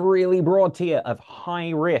 Then there's this really broad tier of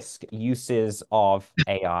high-risk uses of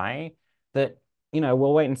AI that,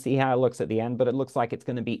 we'll wait and see how it looks at the end, but it looks like it's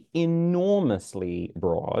going to be enormously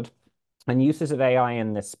broad. And uses of AI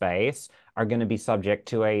in this space are going to be subject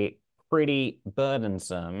to a pretty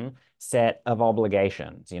burdensome set of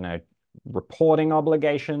obligations, reporting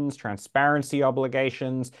obligations, transparency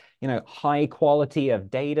obligations, high quality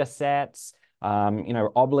of data sets,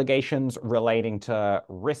 obligations relating to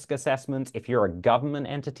risk assessments. If you're a government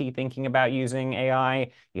entity thinking about using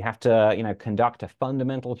AI, you have to, conduct a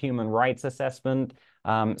fundamental human rights assessment,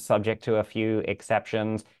 subject to a few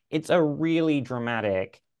exceptions. It's a really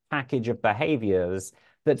dramatic package of behaviors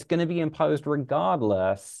that's going to be imposed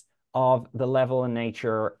regardless of the level and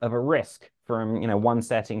nature of a risk from, one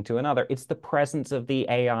setting to another. It's the presence of the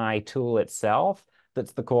AI tool itself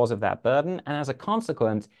that's the cause of that burden. And as a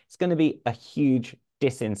consequence, it's going to be a huge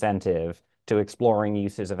disincentive to exploring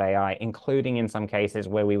uses of AI, including in some cases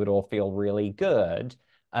where we would all feel really good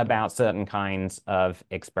about certain kinds of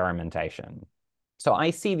experimentation. So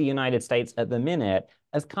I see the United States at the minute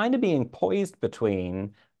as kind of being poised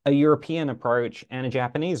between a European approach and a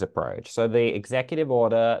Japanese approach. So the executive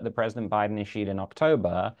order that President Biden issued in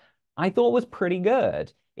October, I thought was pretty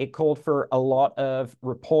good. It called for a lot of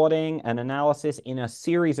reporting and analysis in a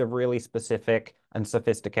series of really specific and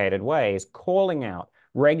sophisticated ways, calling out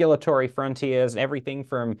regulatory frontiers, everything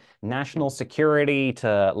from national security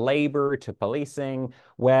to labor to policing,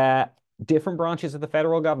 where different branches of the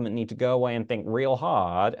federal government need to go away and think real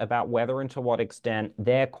hard about whether and to what extent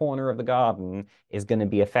their corner of the garden is going to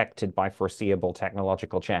be affected by foreseeable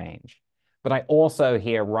technological change. But I also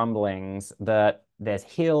hear rumblings that there's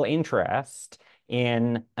Hill interest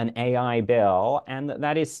in an AI bill, and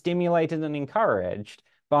that is stimulated and encouraged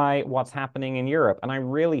by what's happening in Europe. And I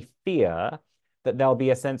really fear that there'll be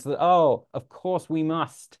a sense that, oh, of course we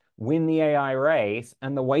must win the AI race,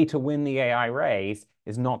 and the way to win the AI race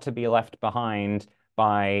is not to be left behind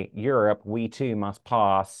by Europe. We too must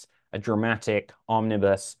pass a dramatic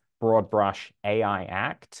omnibus broad brush AI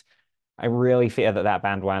Act. I really fear that that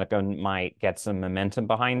bandwagon might get some momentum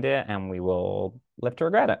behind it, and we will live to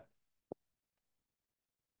regret it.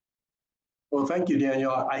 Well, thank you,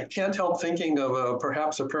 Daniel. I can't help thinking of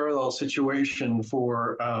perhaps a parallel situation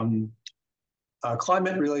for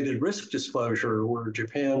climate-related risk disclosure, where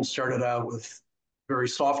Japan started out with very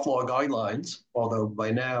soft law guidelines, although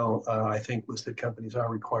by now I think listed companies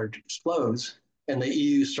are required to disclose, and the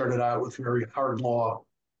EU started out with very hard law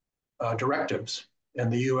directives,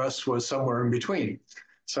 and the US was somewhere in between.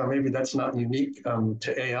 So maybe that's not unique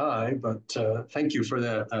to AI, but thank you for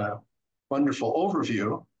that wonderful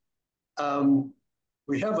overview.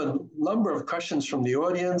 We have a number of questions from the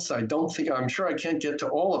audience. I'm sure I can't get to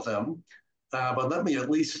all of them, but let me at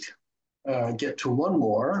least get to one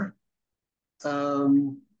more.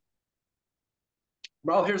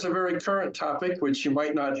 Well, here's a very current topic, which you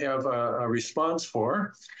might not have a response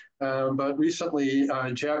for. But recently,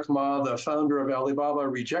 Jack Ma, the founder of Alibaba,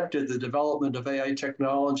 rejected the development of AI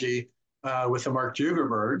technology with Mark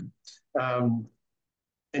Zuckerberg.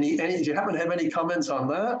 Do you happen to have any comments on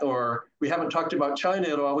that? Or we haven't talked about China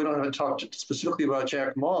at all. We don't have to talk specifically about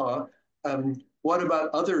Jack Ma. What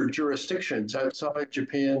about other jurisdictions outside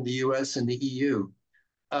Japan, the US, and the EU?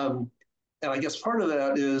 And I guess part of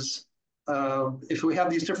that is, if we have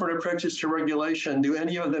these different approaches to regulation, do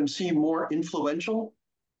any of them seem more influential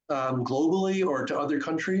globally or to other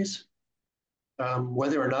countries?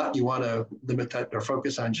 Whether or not you want to limit that or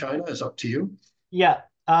focus on China is up to you. Yeah.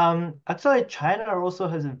 Actually, China also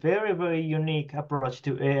has a very, very unique approach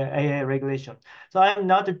to AI regulation. So I'm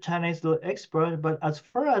not a Chinese law expert, but as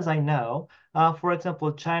far as I know, for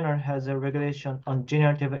example, China has a regulation on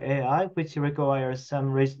generative AI, which requires some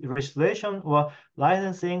registration or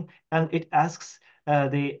licensing, and it asks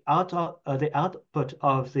the output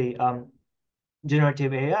of the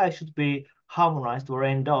generative AI should be harmonized or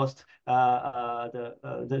endorsed the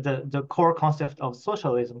core concept of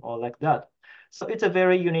socialism or like that. So it's a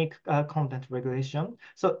very unique content regulation.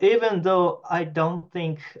 So even though I don't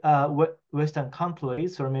think Western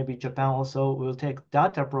countries or maybe Japan also will take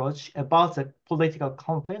that approach about the political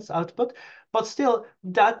contents output, but still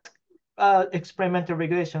that experimental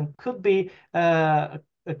regulation could be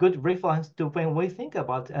a good reference to when we think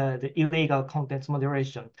about the illegal contents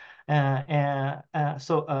moderation.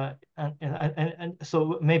 So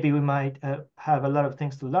maybe we might have a lot of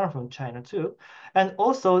things to learn from China too. And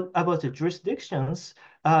also about the jurisdictions,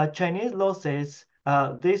 Chinese law says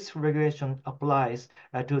this regulation applies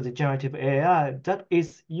to the generative AI that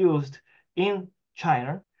is used in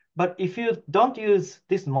China. But if you don't use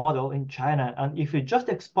this model in China, and if you just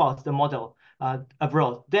export the model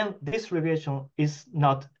abroad, then this regulation is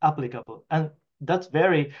not applicable. And that's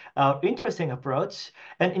very interesting approach.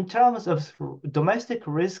 And in terms of domestic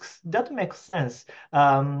risks, that makes sense.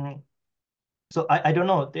 So I don't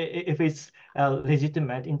know if it's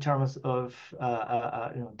legitimate in terms of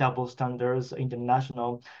double standards,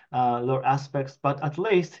 international law aspects, but at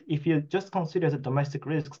least if you just consider the domestic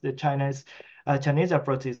risks, the Chinese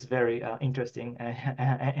approach is very interesting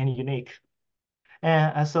and unique.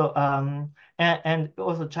 And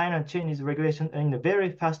also China changes regulation in a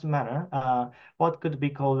very fast manner, what could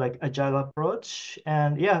be called like agile approach.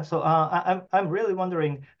 And yeah, so I'm really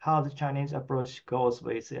wondering how the Chinese approach goes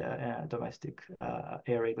with domestic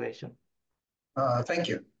air regulation. Thank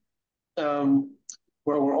you. Well,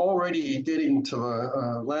 we're already getting to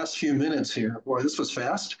the last few minutes here. Boy, this was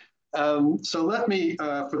fast. So let me,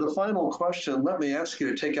 for the final question, let me ask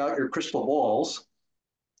you to take out your crystal balls.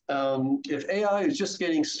 If AI is just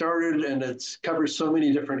getting started and it covers so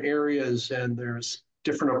many different areas and there's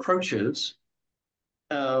different approaches,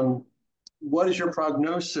 what is your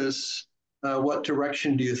prognosis? What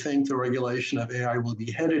direction do you think the regulation of AI will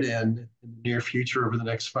be headed in the near future over the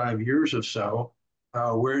next 5 years or so?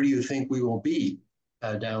 Where do you think we will be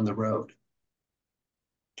down the road?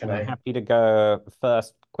 I'm happy to go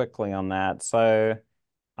first quickly on that. So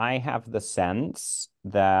I have the sense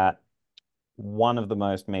that one of the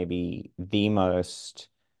most, maybe the most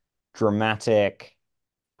dramatic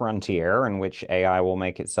frontier in which AI will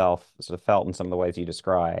make itself sort of felt in some of the ways you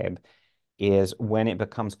describe is when it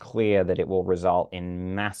becomes clear that it will result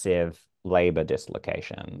in massive labor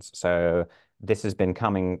dislocations. So this has been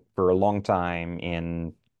coming for a long time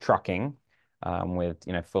in trucking with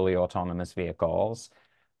fully autonomous vehicles.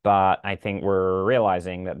 But I think we're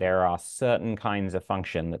realizing that there are certain kinds of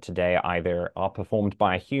function that today either are performed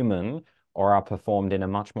by a human or are performed in a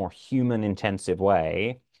much more human-intensive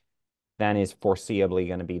way than is foreseeably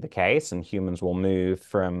going to be the case. And humans will move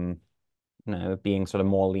from being sort of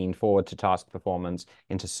more leaned forward to task performance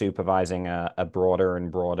into supervising a broader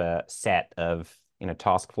and broader set of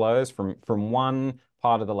task flows from one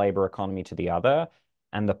part of the labor economy to the other.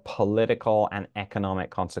 And the political and economic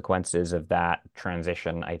consequences of that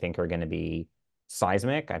transition, I think, are going to be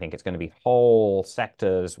seismic. I think it's going to be whole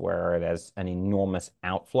sectors where there's an enormous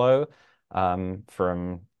outflow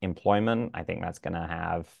from employment. I think that's going to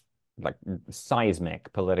have like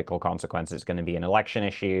seismic political consequences. It's going to be an election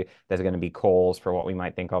issue. There's going to be calls for what we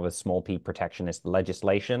might think of as small p protectionist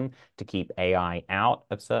legislation to keep AI out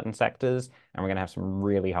of certain sectors. And we're going to have some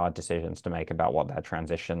really hard decisions to make about what that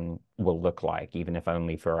transition will look like, even if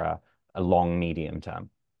only for a long, medium term.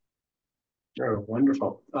 Oh,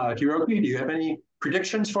 wonderful. Hiroki, do you have any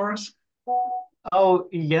predictions for us? Oh,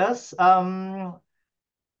 yes. I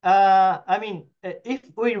mean, if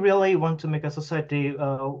we really want to make a society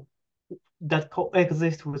that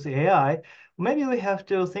coexist with AI, maybe we have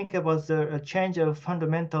to think about the change of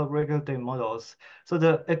fundamental regulatory models. So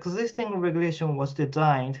the existing regulation was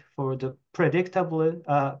designed for the predictable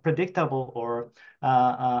or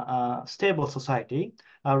stable society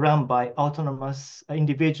run by autonomous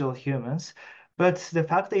individual humans. But the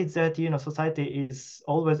fact is that society is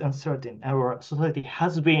always uncertain. Our society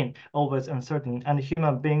has been always uncertain, and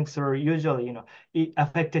human beings are usually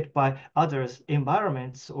affected by others'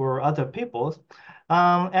 environments or other people's.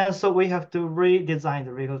 And so we have to redesign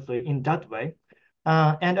the regulatory in that way.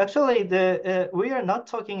 And actually, we are not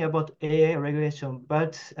talking about AI regulation,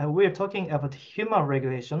 but we are talking about human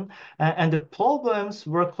regulation, and the problems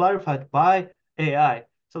were clarified by AI.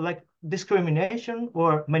 So like discrimination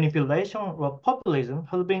or manipulation or populism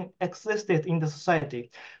has been existed in the society,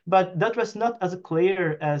 but that was not as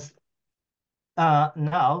clear as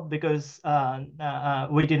now because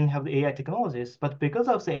we didn't have the AI technologies. But because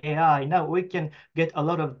of the AI, now we can get a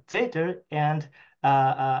lot of data and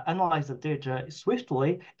analyze the data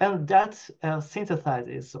swiftly, and that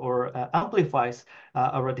synthesizes or amplifies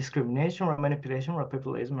our discrimination or manipulation or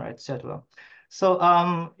populism, or etc. So,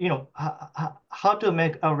 how to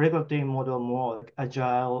make a regulatory model more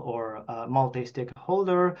agile or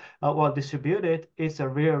multi-stakeholder or distributed is a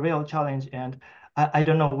real challenge, and I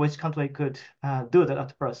don't know which country could do that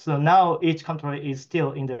at first. So now each country is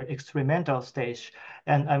still in the experimental stage,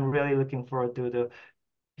 and I'm really looking forward to the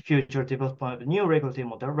future development of new regulatory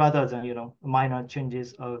model rather than minor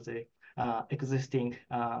changes of the existing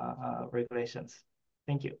regulations.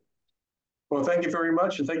 Thank you. Well, thank you very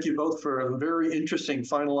much, and thank you both for very interesting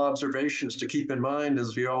final observations to keep in mind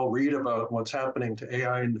as we all read about what's happening to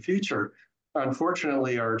AI in the future.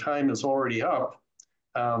 Unfortunately, our time is already up.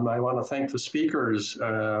 I want to thank the speakers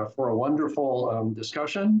for a wonderful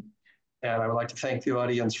discussion, and I would like to thank the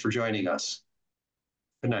audience for joining us.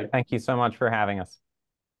 Good night. Thank you so much for having us.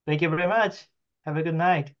 Thank you very much. Have a good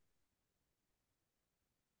night.